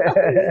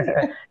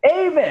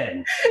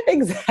 Amen.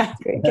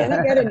 Exactly. Can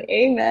I get an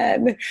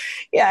amen?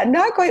 Yeah,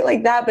 not quite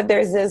like that, but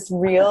there's this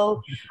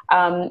real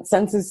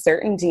sense of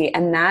certainty.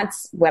 And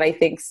that's what I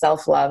think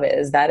self-love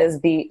is. That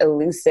is the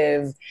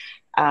elusive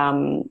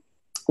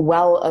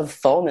well of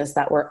fullness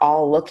that we're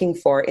all looking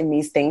for in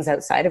these things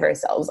outside of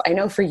ourselves. I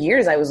know for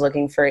years I was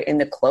looking for it in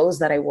the clothes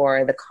that I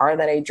wore, the car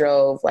that I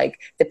drove, like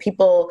the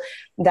people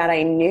that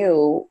I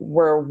knew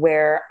were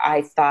where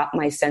I thought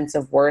my sense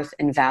of worth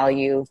and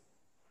value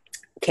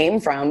came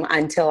from,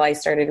 until I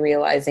started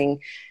realizing,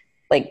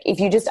 like, if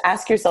you just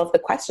ask yourself the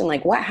question,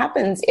 like, what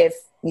happens if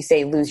you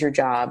say lose your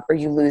job, or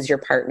you lose your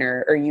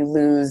partner, or you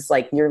lose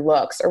like your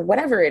looks, or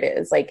whatever it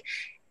is, like,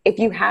 if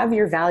you have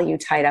your value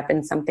tied up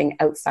in something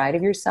outside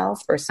of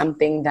yourself or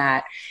something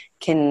that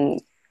can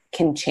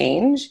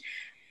change,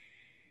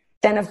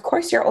 then of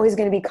course you're always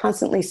going to be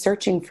constantly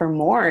searching for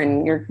more,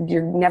 and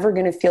you're never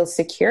going to feel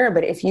secure.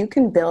 But if you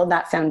can build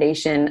that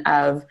foundation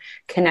of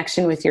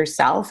connection with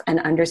yourself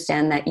and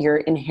understand that your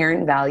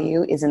inherent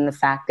value is in the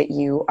fact that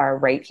you are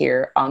right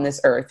here on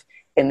this earth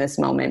in this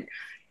moment,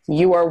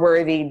 you are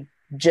worthy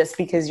just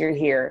because you're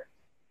here.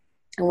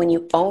 And when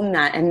you own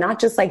that, and not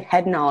just like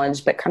head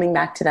knowledge, but coming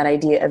back to that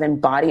idea of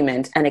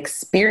embodiment and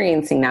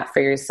experiencing that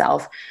for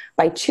yourself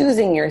by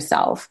choosing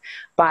yourself,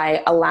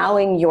 by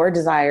allowing your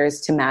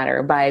desires to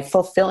matter, by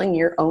fulfilling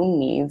your own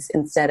needs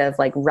instead of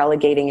like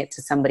relegating it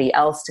to somebody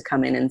else to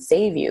come in and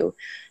save you.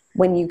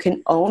 When you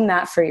can own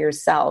that for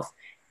yourself,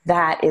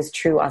 that is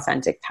true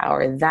authentic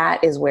power.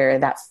 That is where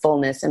that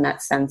fullness and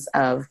that sense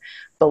of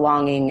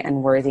belonging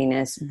and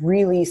worthiness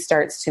really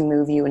starts to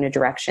move you in a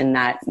direction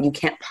that you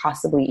can't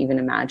possibly even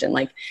imagine.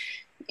 Like,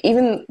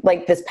 even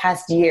like this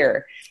past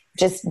year,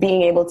 just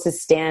being able to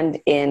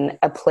stand in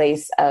a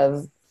place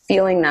of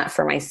feeling that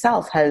for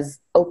myself has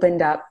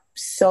opened up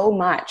so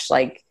much.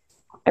 Like,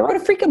 I wrote a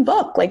freaking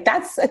book. Like,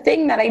 that's a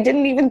thing that I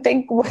didn't even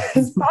think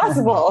was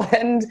possible.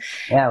 And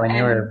when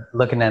you were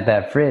looking at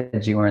that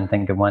fridge, you weren't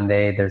thinking one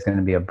day there's going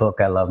to be a book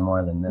I love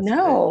more than this.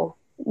 No.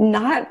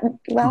 Not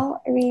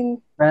well. I mean,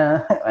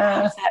 why'd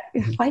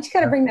you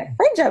got to bring that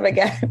fridge up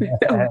again?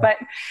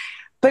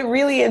 but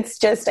really, it's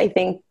just, I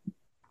think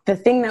the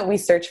thing that we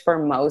search for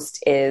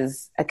most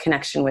is a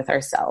connection with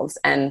ourselves.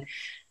 And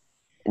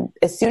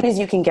as soon as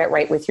you can get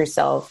right with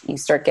yourself, you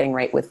start getting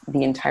right with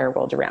the entire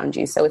world around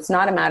you. So it's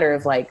not a matter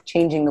of like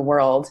changing the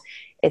world.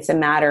 It's a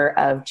matter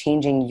of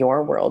changing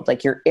your world,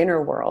 like your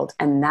inner world.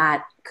 And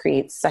that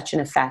creates such an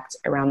effect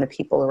around the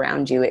people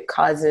around you. It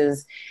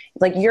causes,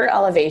 like, your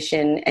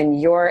elevation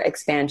and your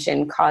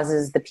expansion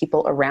causes the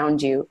people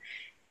around you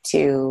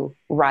to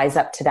rise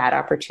up to that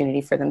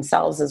opportunity for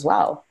themselves as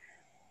well.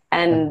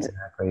 And that's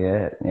exactly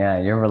it. Yeah.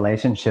 Your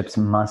relationships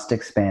must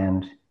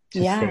expand to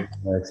stay in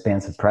their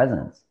expansive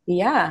presence.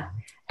 Yeah.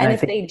 And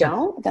if they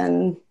don't,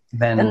 then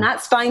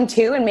that's fine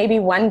too. And maybe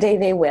one day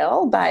they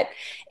will, but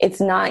it's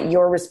not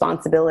your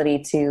responsibility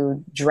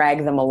to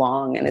drag them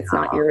along, and it's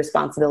not your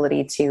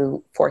responsibility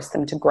to force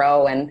them to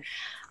grow and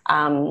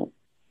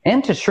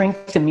to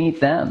shrink to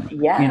meet them.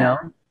 Yeah.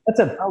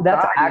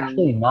 That's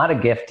actually not a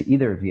gift to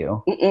either of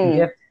you. The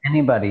gift to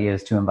anybody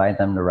is to invite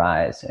them to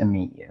rise and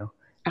meet you,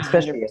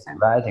 especially if they're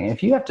rising.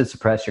 If you have to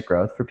suppress your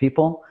growth for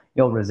people,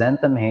 you'll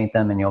resent them, hate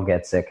them, and you'll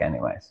get sick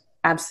anyways.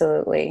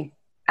 Absolutely.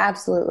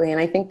 And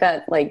I think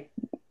that, like,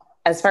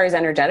 as far as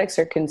energetics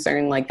are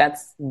concerned, like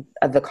that's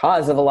the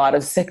cause of a lot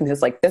of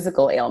sickness, like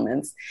physical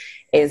ailments,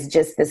 is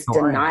just this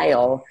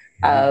denial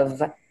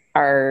of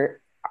our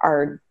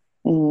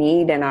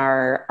need and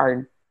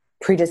our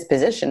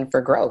predisposition for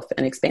growth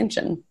and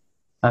expansion.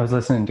 I was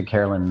listening to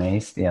Carolyn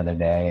Mace the other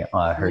day,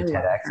 her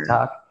TEDx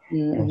talk,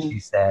 and she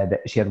said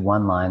she had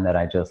one line that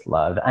I just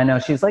loved. I know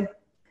she's like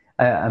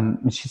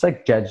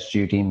Judge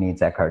Judy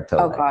meets Eckhart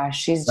Tolle. Oh gosh,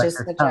 she's like just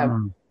such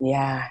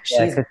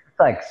she's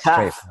like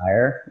straight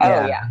fire.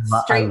 Oh yeah,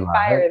 straight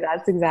fire.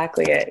 That's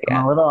exactly it.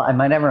 Yeah. I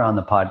might have her on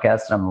the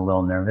podcast. I'm a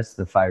little nervous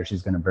the fire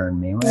she's going to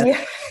burn me with.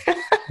 Yeah.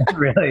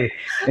 Really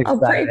excited. I'll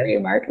pray for you,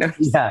 Mark. No.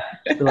 Yeah,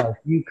 like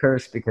you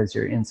curse because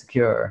you're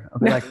insecure. I'll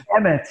be like,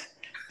 damn it.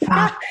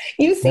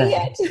 You see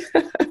it.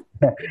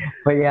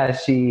 But yeah,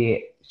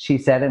 she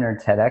said in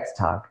her TEDx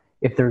talk,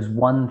 if there's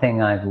one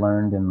thing I've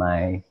learned in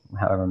my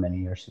however many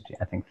years,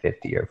 I think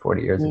 50 or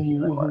 40 years of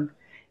healing work,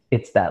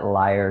 it's that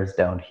liars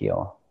don't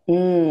heal.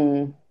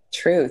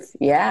 Truth.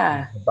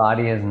 Yeah. The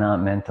body is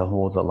not meant to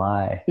hold a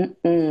lie.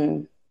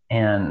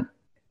 And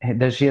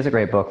she has a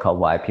great book called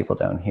Why People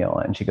Don't Heal.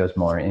 And she goes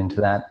more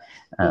into that,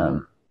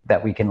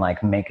 that we can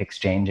like make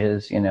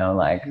exchanges,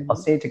 like I'll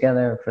stay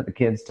together for the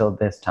kids till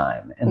this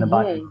time. And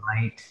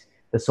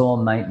the soul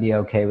might be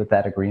okay with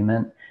that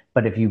agreement.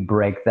 But if you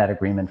break that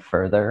agreement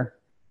further,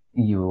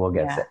 you will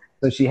get sick.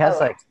 So she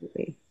has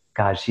absolutely.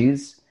 Gosh,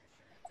 she's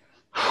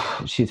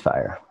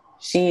fire.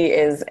 She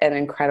is an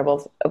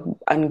incredible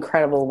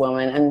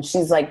woman. And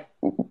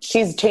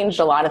she's changed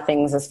a lot of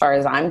things as far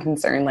as I'm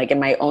concerned, like in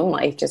my own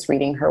life, just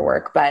reading her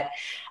work. But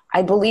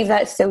I believe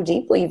that so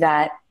deeply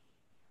that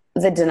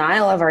the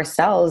denial of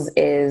ourselves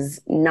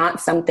is not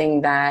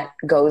something that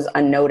goes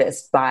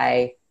unnoticed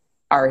by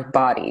our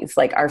bodies.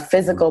 Like our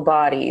physical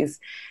bodies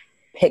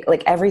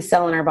like every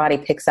cell in our body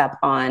picks up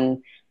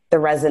on the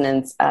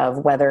resonance of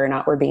whether or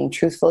not we're being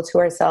truthful to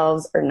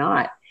ourselves or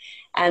not.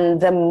 And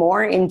the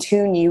more in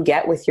tune you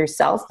get with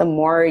yourself, the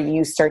more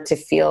you start to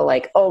feel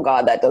like, oh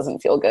God, that doesn't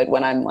feel good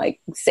when I'm like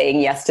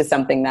saying yes to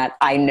something that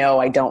I know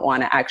I don't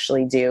want to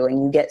actually do.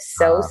 And you get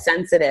so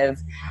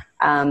sensitive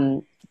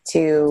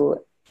to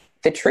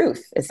the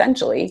truth,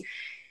 essentially.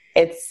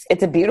 It's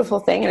a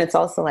beautiful thing. And it's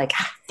also like,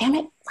 damn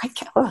it.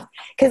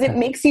 Because it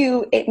makes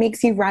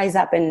you rise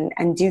up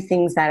and do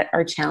things that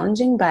are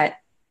challenging, but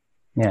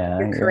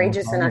you're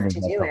courageous enough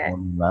to do it.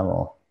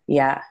 Level.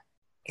 Yeah.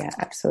 Yeah,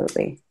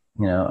 absolutely.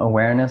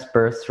 Awareness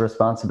births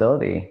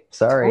responsibility.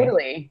 Sorry.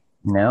 Totally.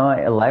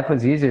 Life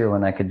was easier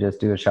when I could just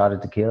do a shot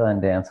of tequila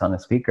and dance on a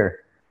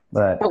speaker.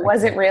 But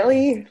was it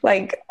really?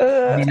 Like,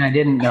 I mean, I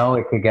didn't know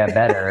it could get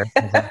better.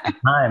 At the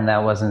time,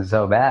 that wasn't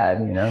so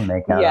bad.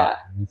 Make out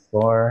on the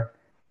floor.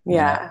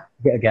 Yeah.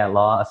 Get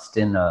lost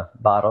in a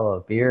bottle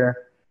of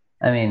beer.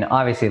 I mean,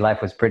 obviously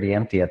life was pretty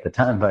empty at the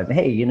time, but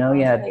hey, you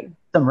had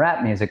some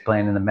rap music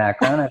playing in the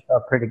background. I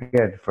felt pretty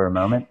good for a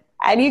moment.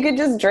 And you could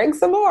just drink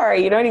some more,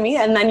 you know what I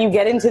mean? And then you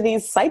get into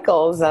these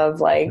cycles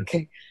of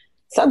like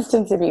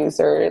substance abuse,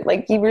 or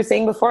like you were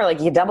saying before,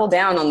 like you double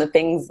down on the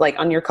things, like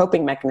on your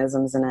coping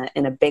mechanisms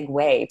in a big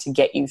way to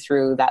get you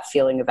through that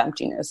feeling of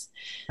emptiness.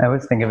 I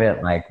always think of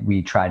it like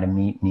we try to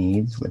meet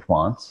needs with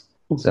wants.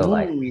 So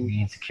like we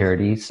need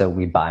security, so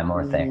we buy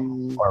more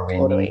things, or we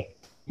need,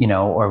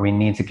 or we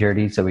need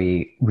security, so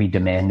we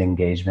demand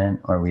engagement,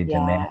 or we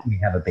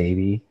have a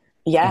baby.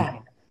 Yeah.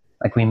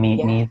 Like we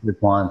meet needs with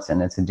wants,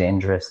 and it's a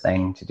dangerous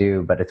thing to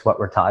do, but it's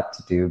what we're taught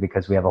to do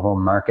because we have a whole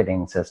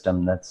marketing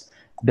system that's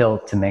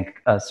built to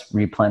make us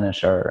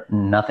replenish our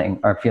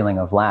feeling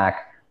of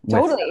lack.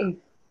 Totally.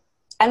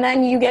 And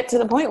then you get to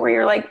the point where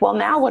you're like, well,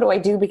 now what do I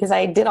do? Because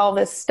I did all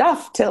this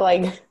stuff to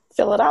like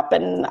fill it up,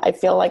 and I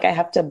feel like I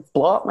have to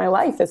blow up my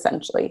life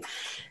essentially.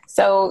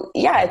 So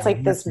yeah, it's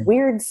like this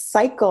weird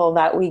cycle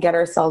that we get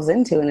ourselves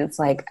into, and it's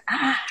like,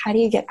 how do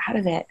you get out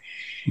of it?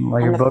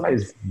 Well, your book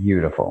is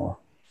beautiful.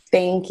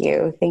 Thank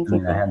you.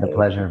 I had the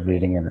pleasure of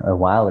reading it a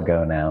while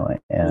ago now.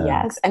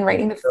 Yes, and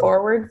writing the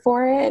foreword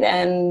for it,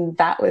 and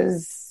that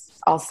was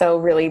also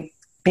really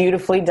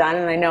beautifully done.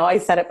 And I know I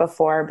said it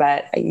before,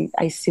 but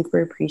I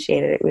super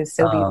appreciate it. It was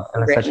so beautiful. It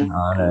was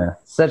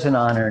such an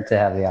honor to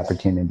have the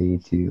opportunity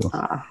to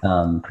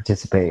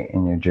participate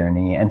in your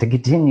journey and to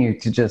continue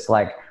to just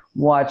like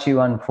watch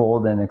you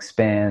unfold and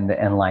expand.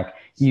 And like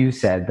you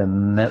said, the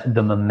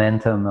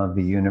momentum of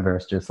the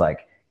universe just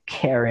like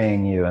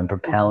carrying you and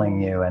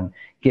propelling you and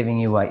giving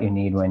you what you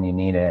need when you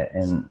need it.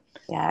 And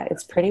yeah,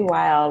 it's pretty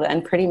wild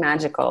and pretty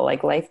magical.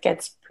 Like life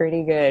gets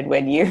pretty good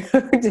when you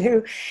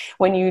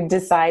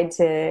decide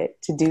to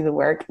do the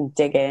work and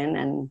dig in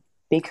and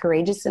be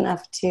courageous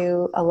enough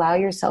to allow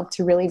yourself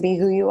to really be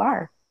who you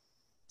are.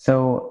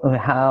 So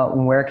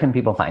where can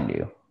people find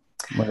you?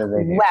 What do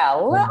they do?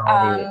 Well,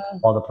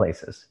 all the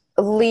places.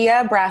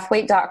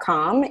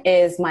 LeahBrathwaite.com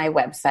is my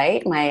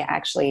website. My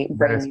actually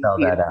better spell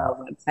that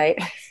out.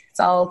 Website. It's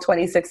all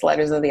 26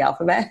 letters of the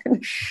alphabet.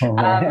 So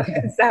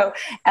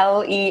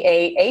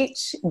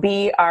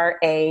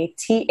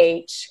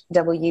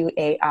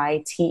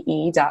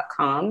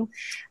LeahBrathwaite.com.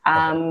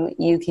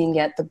 You can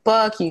get the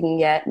book, you can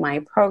get my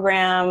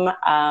program,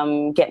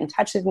 get in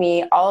touch with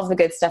me. All of the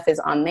good stuff is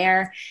on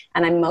there.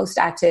 And I'm most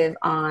active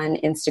on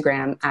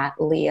Instagram at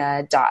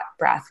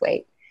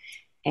Leah.Brathwaite.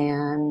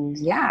 And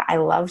yeah, I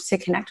love to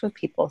connect with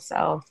people.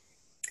 So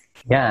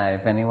yeah,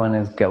 if anyone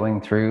is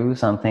going through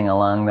something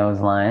along those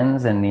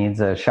lines and needs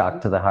a shock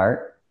to the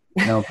heart,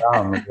 no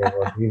problem.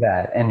 We'll do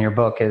that. And your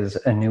book is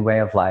A New Way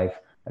of Life,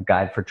 a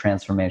guide for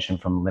transformation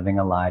from living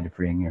a lie to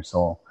freeing your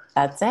soul.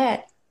 That's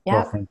it. Yep.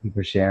 Well, thank you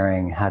for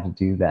sharing how to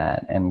do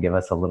that and give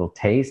us a little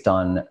taste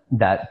on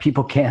that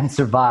people can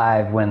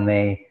survive when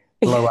they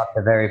blow up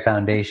the very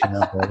foundation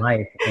of their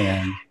life.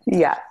 And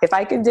yeah, if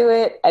I could do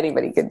it,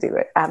 anybody could do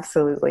it.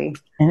 Absolutely.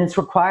 And it's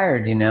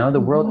required,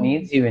 the world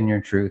needs you in your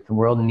truth. The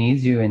world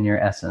needs you in your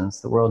essence.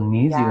 The world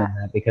needs you in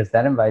that, because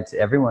that invites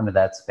everyone to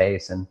that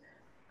space. And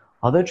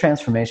although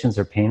transformations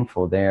are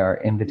painful, they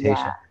are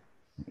invitations,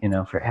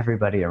 for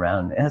everybody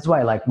around. And that's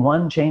why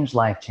one changed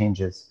life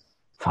changes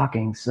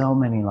fucking so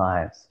many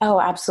lives. Oh,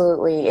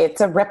 absolutely.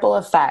 It's a ripple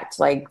effect.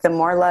 The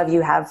more love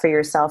you have for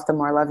yourself, the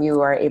more love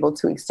you are able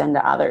to extend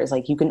to others.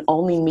 You can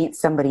only meet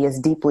somebody as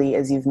deeply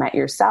as you've met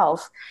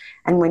yourself.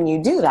 And when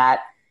you do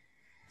that,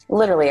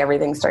 literally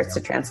everything starts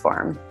to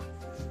transform.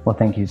 Well,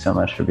 thank you so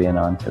much for being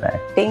on today.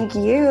 Thank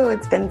you.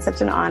 It's been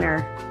such an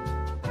honor.